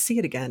 now I see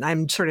it again.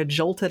 I'm sort of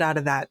jolted out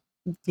of that,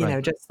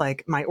 just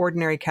like my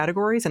ordinary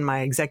categories and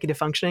my executive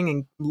functioning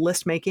and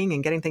list making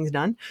and getting things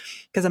done.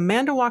 Because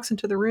Amanda walks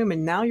into the room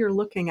and now you're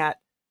looking at,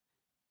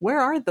 where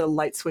are the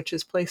light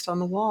switches placed on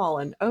the wall?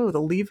 And,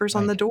 the levers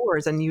on the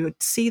doors. And you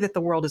see that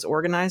the world is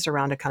organized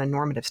around a kind of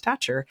normative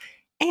stature.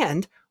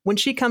 And when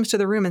she comes to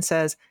the room and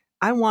says,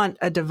 I want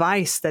a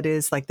device that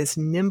is like this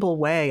nimble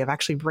way of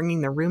actually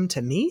bringing the room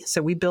to me.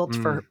 So we built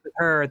for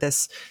her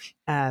this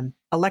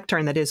a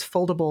lectern that is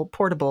foldable,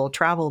 portable,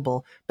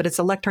 travelable, but it's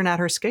a lectern at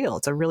her scale.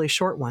 It's a really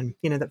short one,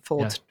 that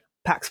folds,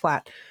 packs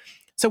flat.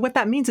 So what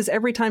that means is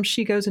every time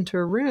she goes into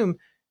a room,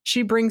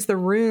 she brings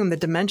the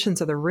dimensions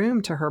of the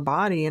room to her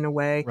body in a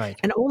way. Right.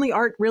 And only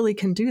art really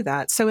can do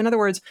that. So in other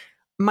words,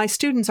 my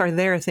students are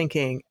there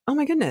thinking, oh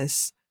my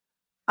goodness,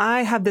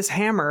 I have this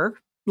hammer,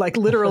 like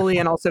literally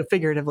and also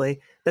figuratively,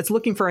 that's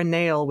looking for a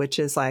nail, which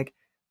is like,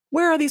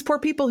 where are these poor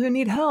people who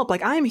need help?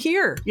 Like, I'm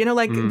here, they,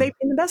 in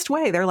the best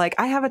way, they're like,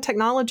 I have a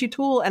technology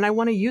tool and I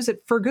want to use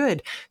it for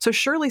good. So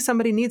surely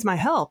somebody needs my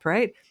help.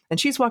 Right. And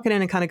she's walking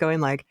in and kind of going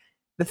like,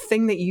 the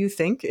thing that you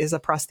think is a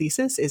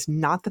prosthesis is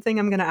not the thing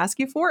I'm going to ask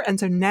you for. And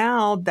so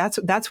now that's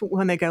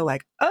when they go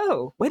like,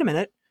 oh, wait a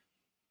minute.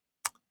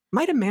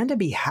 Might Amanda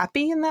be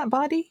happy in that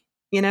body?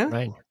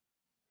 Right.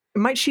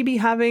 Might she be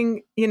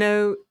having,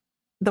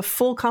 the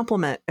full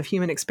complement of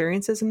human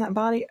experiences in that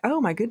body?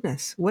 Oh my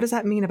goodness. What does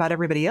that mean about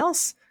everybody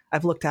else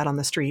I've looked at on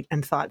the street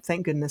and thought,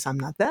 thank goodness I'm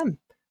not them.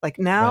 Like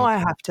now I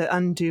have to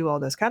undo all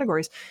those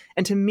categories.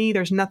 And to me,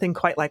 there's nothing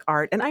quite like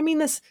art. And I mean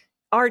this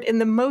art in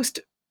the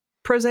most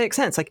prosaic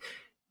sense. Like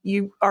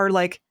you are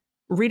like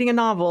reading a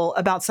novel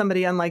about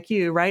somebody unlike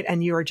you, right?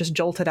 And you are just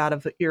jolted out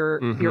of your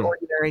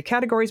ordinary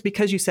categories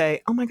because you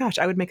say, oh my gosh,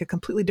 I would make a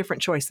completely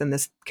different choice than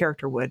this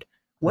character would.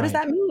 What does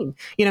that mean?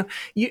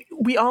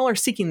 We all are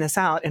seeking this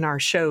out in our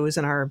shows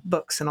and our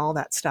books and all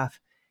that stuff.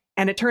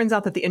 And it turns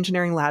out that the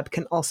engineering lab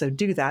can also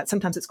do that.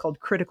 Sometimes it's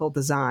called critical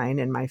design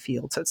in my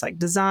field. So it's like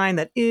design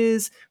that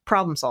is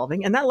problem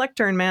solving. And that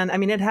lectern, man, I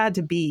mean, it had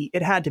to be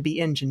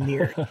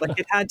engineered. Like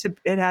it had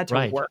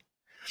to work.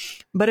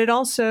 But it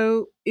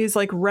also is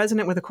like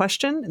resonant with a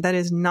question that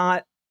is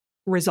not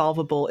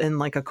resolvable in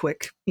like a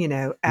quick,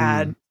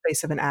 ad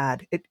space of an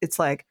ad. It's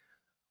like,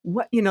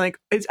 what,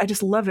 I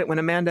just love it when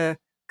Amanda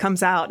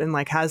comes out and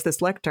like has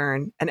this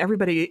lectern and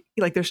everybody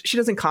like she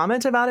doesn't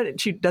comment about it.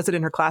 She does it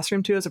in her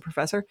classroom too as a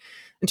professor.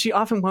 And she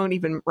often won't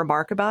even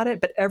remark about it,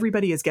 but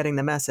everybody is getting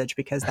the message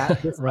because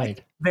that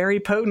like, very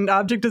potent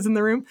object is in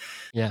the room.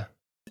 Yeah.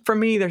 For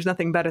me, there's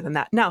nothing better than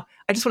that. Now,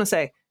 I just want to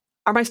say,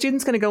 are my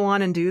students going to go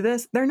on and do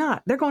this? They're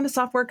not. They're going to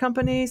software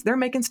companies. They're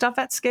making stuff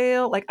at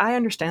scale. Like, I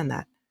understand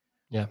that.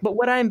 Yeah. But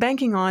what I'm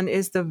banking on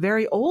is the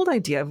very old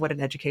idea of what an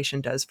education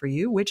does for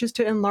you, which is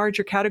to enlarge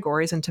your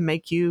categories and to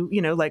make you,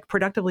 like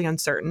productively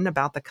uncertain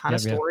about the kind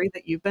of story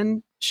that you've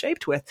been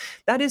shaped with.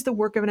 That is the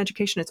work of an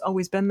education. It's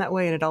always been that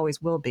way and it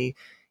always will be.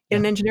 In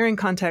an engineering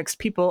context,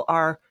 people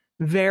are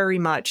very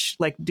much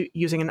like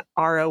using an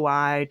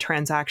ROI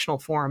transactional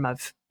form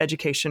of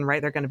education,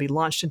 right? They're going to be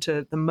launched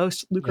into the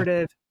most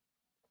lucrative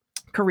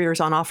careers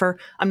on offer.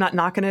 I'm not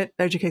knocking it.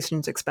 Education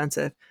is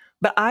expensive.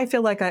 But I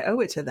feel like I owe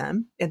it to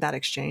them in that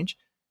exchange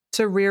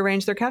to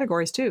rearrange their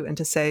categories too, and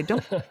to say,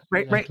 don't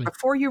right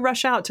before you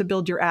rush out to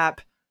build your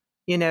app,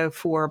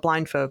 for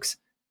blind folks,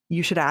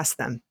 you should ask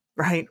them,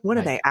 right? What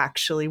do they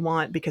actually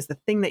want? Because the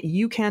thing that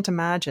you can't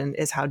imagine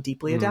is how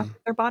deeply adapted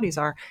their bodies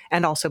are,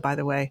 and also, by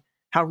the way,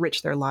 how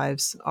rich their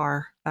lives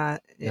are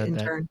in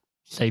turn.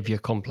 Savior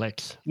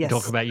complex. Yes. You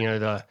talk about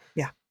the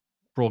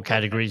broad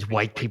categories,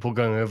 white people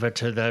going over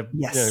to the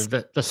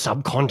the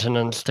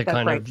subcontinents to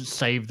kind of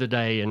save the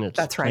day, and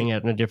it's playing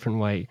out in a different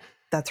way.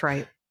 That's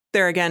right.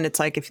 There again, it's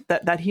like if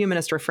that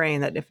humanist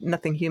refrain that if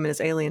nothing human is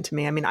alien to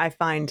me. I mean, I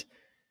find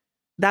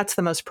that's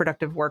the most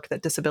productive work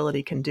that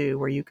disability can do,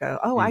 where you go,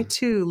 oh, I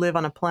too live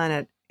on a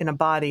planet in a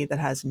body that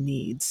has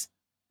needs.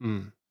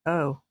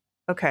 Oh,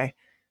 okay.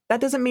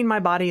 That doesn't mean my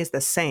body is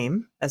the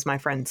same as my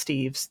friend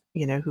Steve's,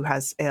 who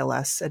has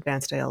ALS,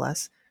 advanced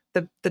ALS.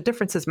 The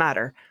differences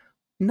matter.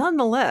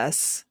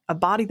 Nonetheless, a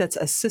body that's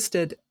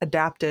assisted,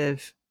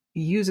 adaptive,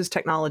 uses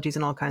technologies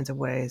in all kinds of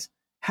ways,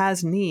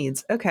 has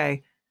needs.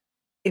 Okay,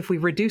 if we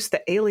reduce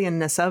the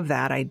alienness of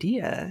that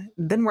idea,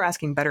 then we're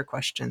asking better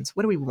questions.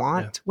 What do we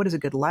want? Yeah. What is a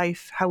good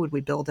life? How would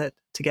we build it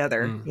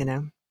together,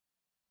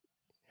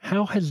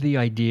 How has the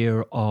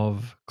idea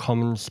of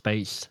common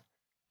space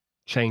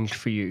changed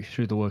for you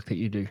through the work that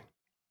you do?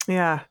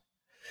 Yeah.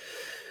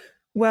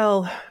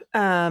 Well,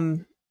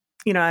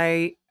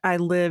 I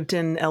lived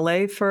in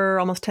LA for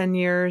almost 10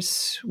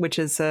 years, which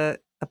is a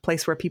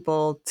place where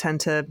people tend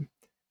to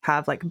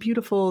have like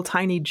beautiful,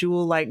 tiny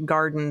jewel-like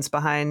gardens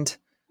behind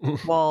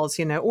walls,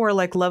 or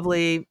like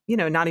lovely,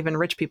 not even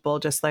rich people,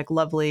 just like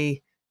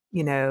lovely,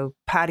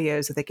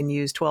 patios that they can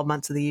use 12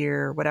 months of the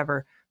year or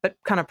whatever, but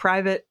kind of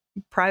private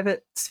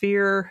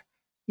sphere,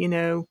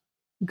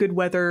 good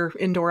weather,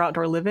 indoor,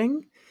 outdoor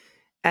living.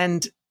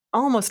 And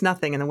almost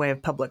nothing in the way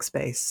of public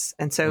space.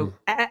 And so,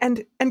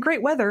 and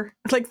great weather,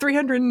 like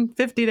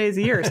 350 days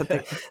a year or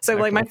something. So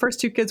like my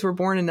first two kids were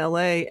born in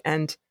LA,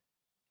 and,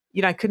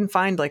 I couldn't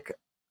find like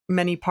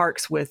many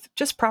parks with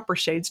just proper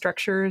shade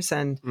structures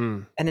and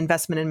an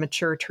investment in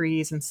mature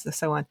trees and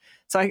so on.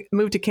 So I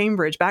moved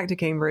back to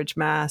Cambridge,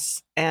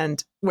 Mass,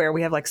 and where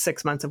we have like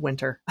 6 months of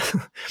winter.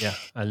 Yeah,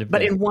 I live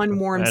but there. In one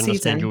warm season. I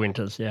understand your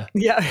winters, yeah.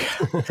 Yeah.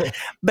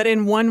 But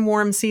in one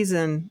warm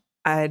season,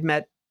 I had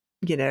met,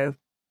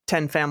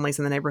 10 families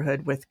in the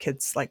neighborhood with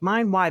kids like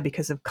mine. Why?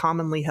 Because of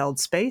commonly held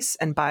space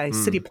and by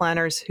city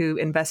planners who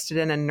invested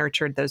in and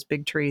nurtured those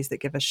big trees that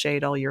give us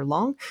shade all year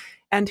long,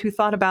 and who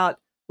thought about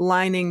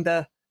lining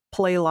the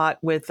play lot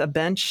with a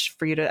bench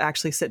for you to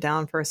actually sit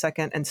down for a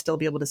second and still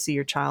be able to see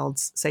your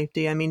child's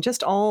safety. I mean,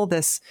 just all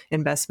this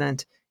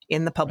investment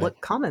in the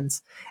public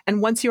commons.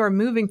 And once you are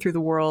moving through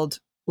the world,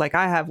 like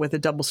I have with a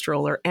double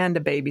stroller and a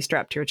baby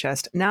strapped to your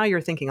chest, now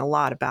you're thinking a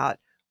lot about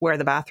where are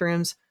the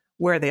bathrooms,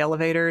 where are the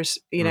elevators,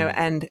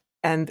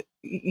 and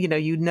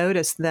you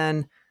notice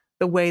then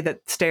the way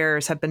that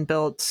stairs have been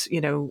built,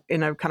 in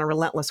a kind of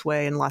relentless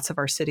way in lots of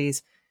our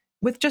cities,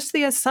 with just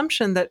the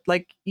assumption that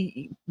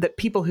that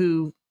people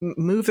who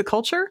move the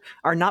culture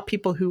are not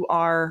people who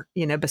are,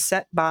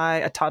 beset by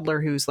a toddler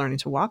who's learning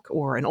to walk,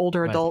 or an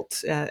older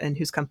adult in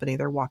whose company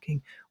they're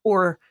walking,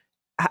 or,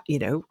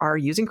 are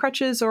using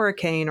crutches or a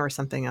cane or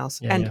something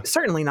else.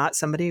 Certainly not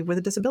somebody with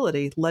a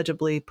disability,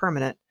 legibly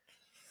permanent.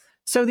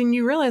 So then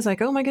you realize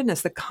oh my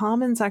goodness, the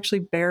commons actually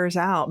bears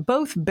out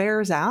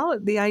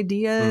the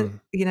idea,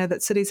 that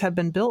cities have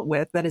been built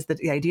with. That is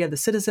the idea of the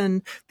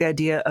citizen, the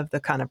idea of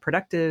the kind of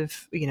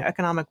productive,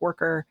 economic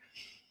worker,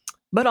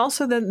 but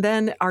also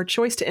then our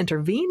choice to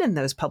intervene in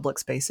those public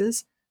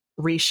spaces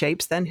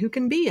reshapes then who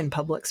can be in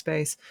public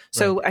space.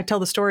 So I tell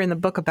the story in the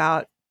book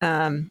about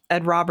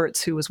Ed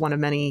Roberts, who was one of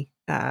many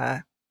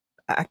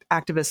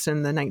activists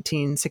in the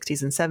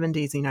 1960s and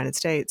 70s in the United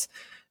States,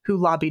 who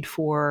lobbied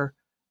for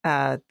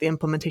the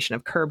implementation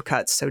of curb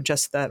cuts. So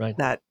just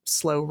that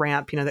slow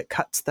ramp, that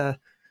cuts the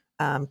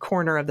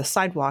corner of the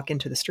sidewalk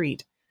into the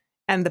street.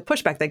 And the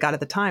pushback they got at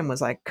the time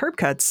was like, curb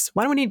cuts?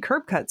 Why do we need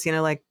curb cuts?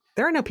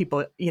 There are no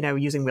people,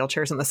 using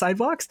wheelchairs on the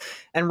sidewalks.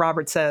 And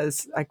Robert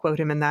says, I quote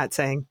him in that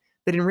saying,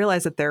 they didn't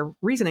realize that their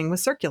reasoning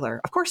was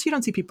circular. Of course, you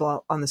don't see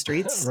people on the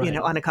streets,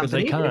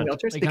 unaccompanied in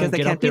wheelchairs because they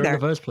can't be there in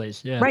the first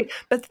place. Yeah. Right.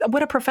 But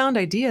what a profound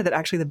idea that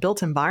actually the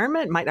built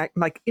environment might,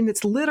 like in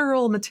its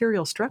literal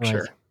material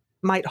structure,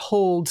 might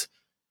hold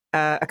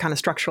a kind of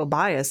structural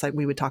bias like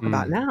we would talk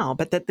about now,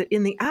 but that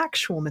in the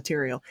actual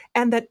material,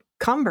 and that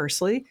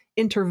conversely,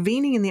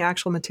 intervening in the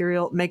actual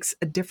material makes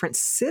a different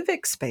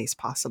civic space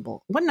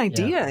possible. What an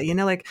idea,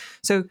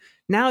 so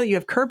now that you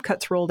have curb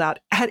cuts rolled out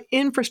at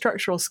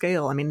infrastructural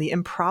scale, I mean, the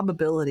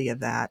improbability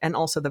of that, and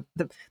also the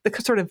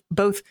sort of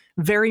both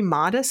very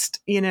modest,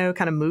 kind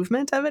of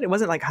movement of it. It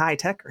wasn't like high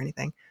tech or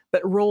anything,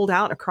 but rolled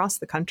out across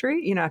the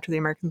country, after the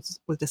Americans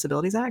with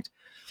Disabilities Act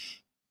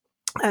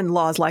and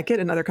laws like it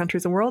in other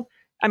countries of the world.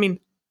 I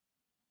mean,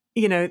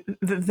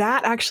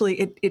 that actually,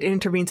 it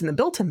intervenes in the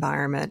built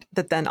environment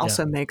that then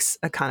also makes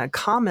a kind of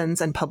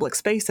commons and public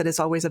space that is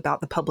always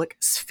about the public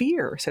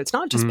sphere. So it's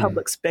not just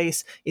public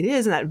space. It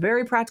is in that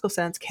very practical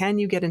sense. Can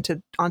you get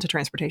onto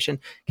transportation?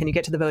 Can you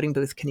get to the voting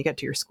booth? Can you get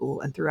to your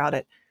school and throughout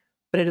it?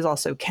 But it is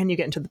also, can you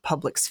get into the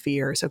public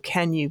sphere? So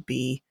can you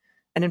be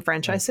an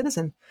enfranchised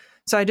citizen?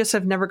 So I just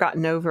have never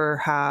gotten over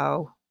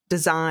how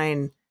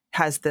design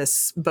has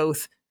this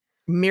both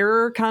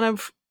mirror kind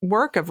of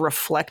work of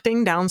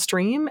reflecting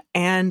downstream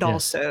and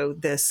also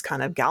this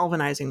kind of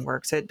galvanizing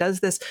work. So it does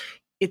this.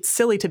 It's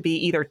silly to be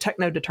either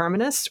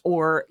techno-determinist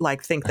or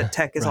like think that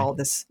tech is all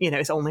this,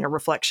 it's only a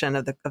reflection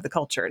of the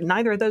culture.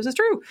 Neither of those is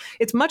true.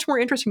 It's much more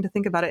interesting to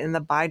think about it in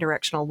the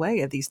bidirectional way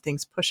of these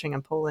things pushing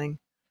and pulling.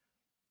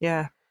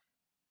 Yeah.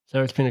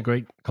 So it's been a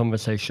great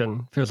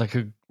conversation. Feels like it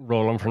could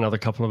roll on for another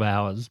couple of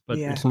hours, but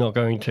it's not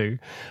going to.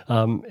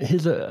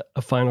 Here's a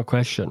final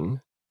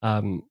question.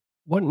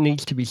 What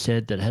needs to be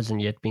said that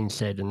hasn't yet been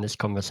said in this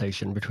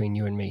conversation between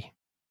you and me?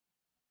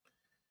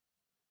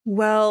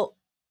 Well,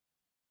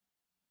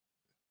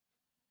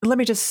 let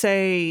me just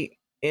say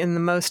in the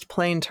most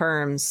plain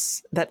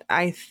terms that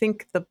I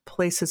think the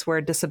places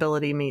where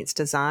disability meets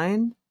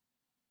design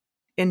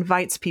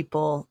invites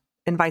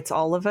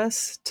all of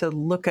us to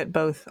look at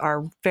both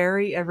our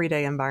very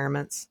everyday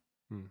environments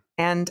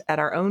and at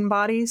our own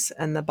bodies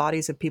and the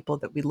bodies of people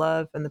that we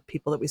love and the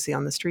people that we see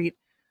on the street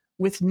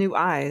with new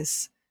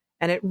eyes.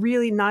 And it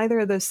really,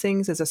 neither of those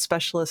things is a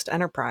specialist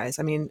enterprise.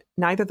 I mean,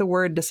 neither the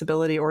word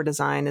disability or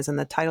design is in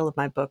the title of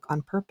my book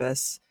on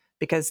purpose,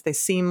 because they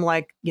seem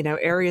like,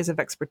 areas of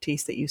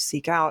expertise that you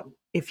seek out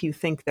if you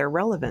think they're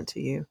relevant to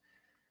you.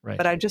 Right.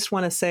 But I just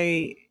want to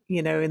say,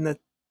 in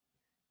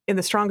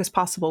the strongest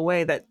possible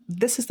way, that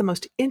this is the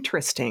most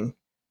interesting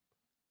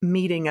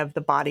meeting of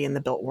the body and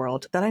the built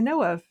world that I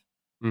know of.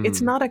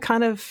 It's not a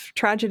kind of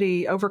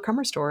tragedy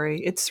overcomer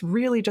story. It's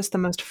really just the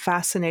most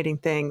fascinating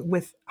thing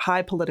with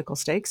high political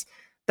stakes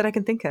that I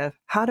can think of.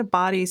 How do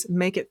bodies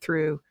make it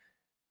through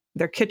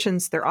their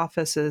kitchens, their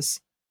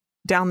offices,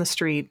 down the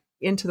street,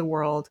 into the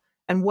world?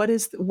 And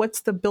what's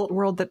the built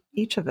world that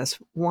each of us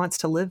wants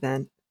to live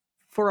in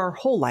for our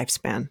whole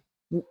lifespan,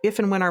 if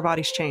and when our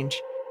bodies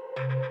change?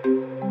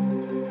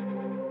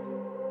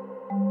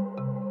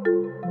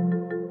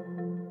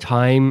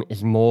 Time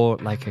is more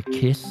like a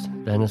kiss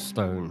than a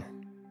stone.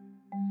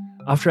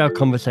 After our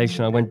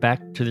conversation, I went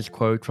back to this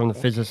quote from the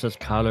physicist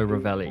Carlo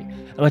Rovelli,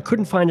 and I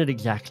couldn't find it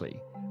exactly,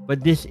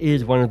 but this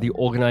is one of the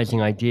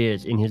organizing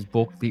ideas in his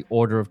book, The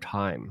Order of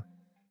Time.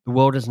 The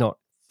world is not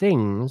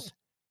things,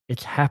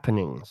 it's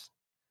happenings.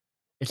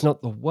 It's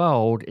not the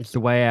world, it's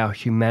the way our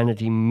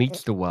humanity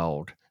meets the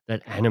world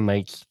that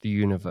animates the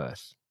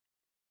universe.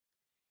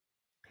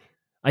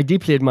 I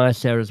deeply admire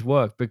Sara's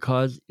work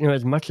because,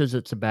 as much as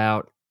it's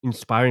about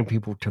inspiring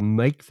people to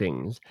make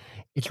things,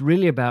 it's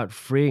really about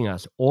freeing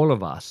us, all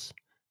of us,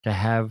 to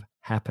have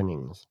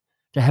happenings,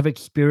 to have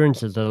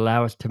experiences that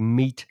allow us to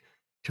meet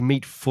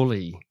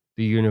fully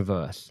the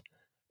universe,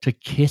 to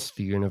kiss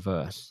the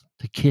universe,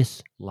 to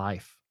kiss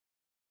life.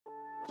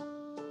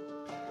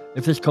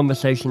 If this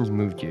conversation's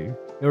moved you,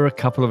 there are a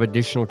couple of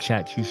additional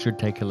chats you should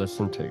take a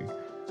listen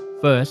to.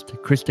 First,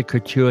 Krista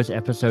Couture's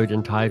episode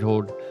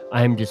entitled,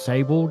 I Am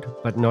Disabled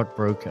But Not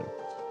Broken.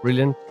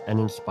 Brilliant and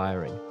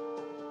inspiring.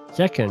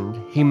 Second,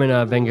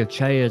 Himana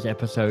Vengachaya's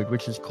episode,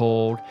 which is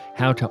called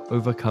How to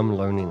Overcome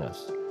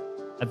Loneliness.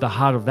 At the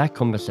heart of that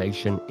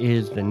conversation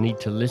is the need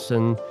to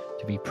listen,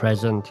 to be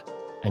present,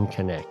 and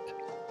connect.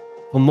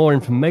 For more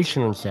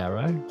information on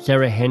Sara,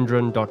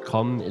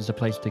 sarahendren.com is the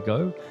place to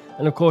go.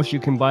 And of course, you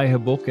can buy her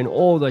book in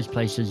all those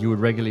places you would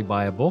regularly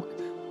buy a book.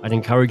 I'd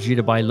encourage you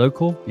to buy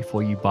local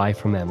before you buy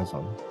from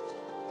Amazon.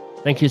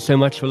 Thank you so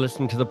much for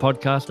listening to the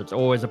podcast. It's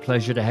always a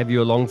pleasure to have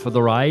you along for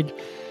the ride.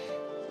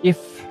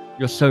 If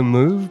you're so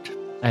moved,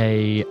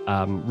 a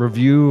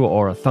review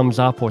or a thumbs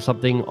up or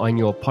something on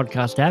your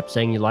podcast app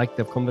saying you like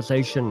the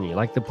conversation, you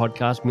like the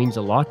podcast, means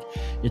a lot.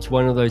 It's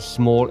one of those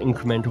small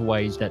incremental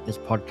ways that this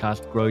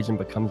podcast grows and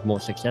becomes more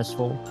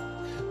successful.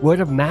 Word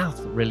of mouth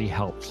really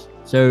helps.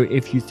 So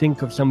if you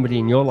think of somebody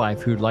in your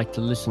life who'd like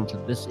to listen to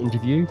this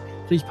interview,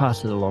 please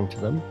pass it along to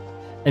them.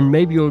 And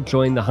maybe you'll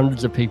join the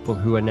hundreds of people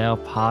who are now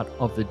part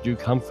of the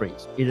Duke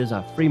Humphreys. It is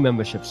a free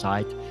membership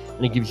site,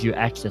 and it gives you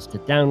access to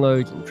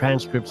downloads and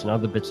transcripts and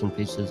other bits and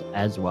pieces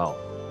as well.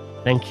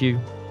 Thank you.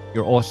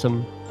 You're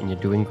awesome, and you're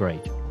doing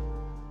great.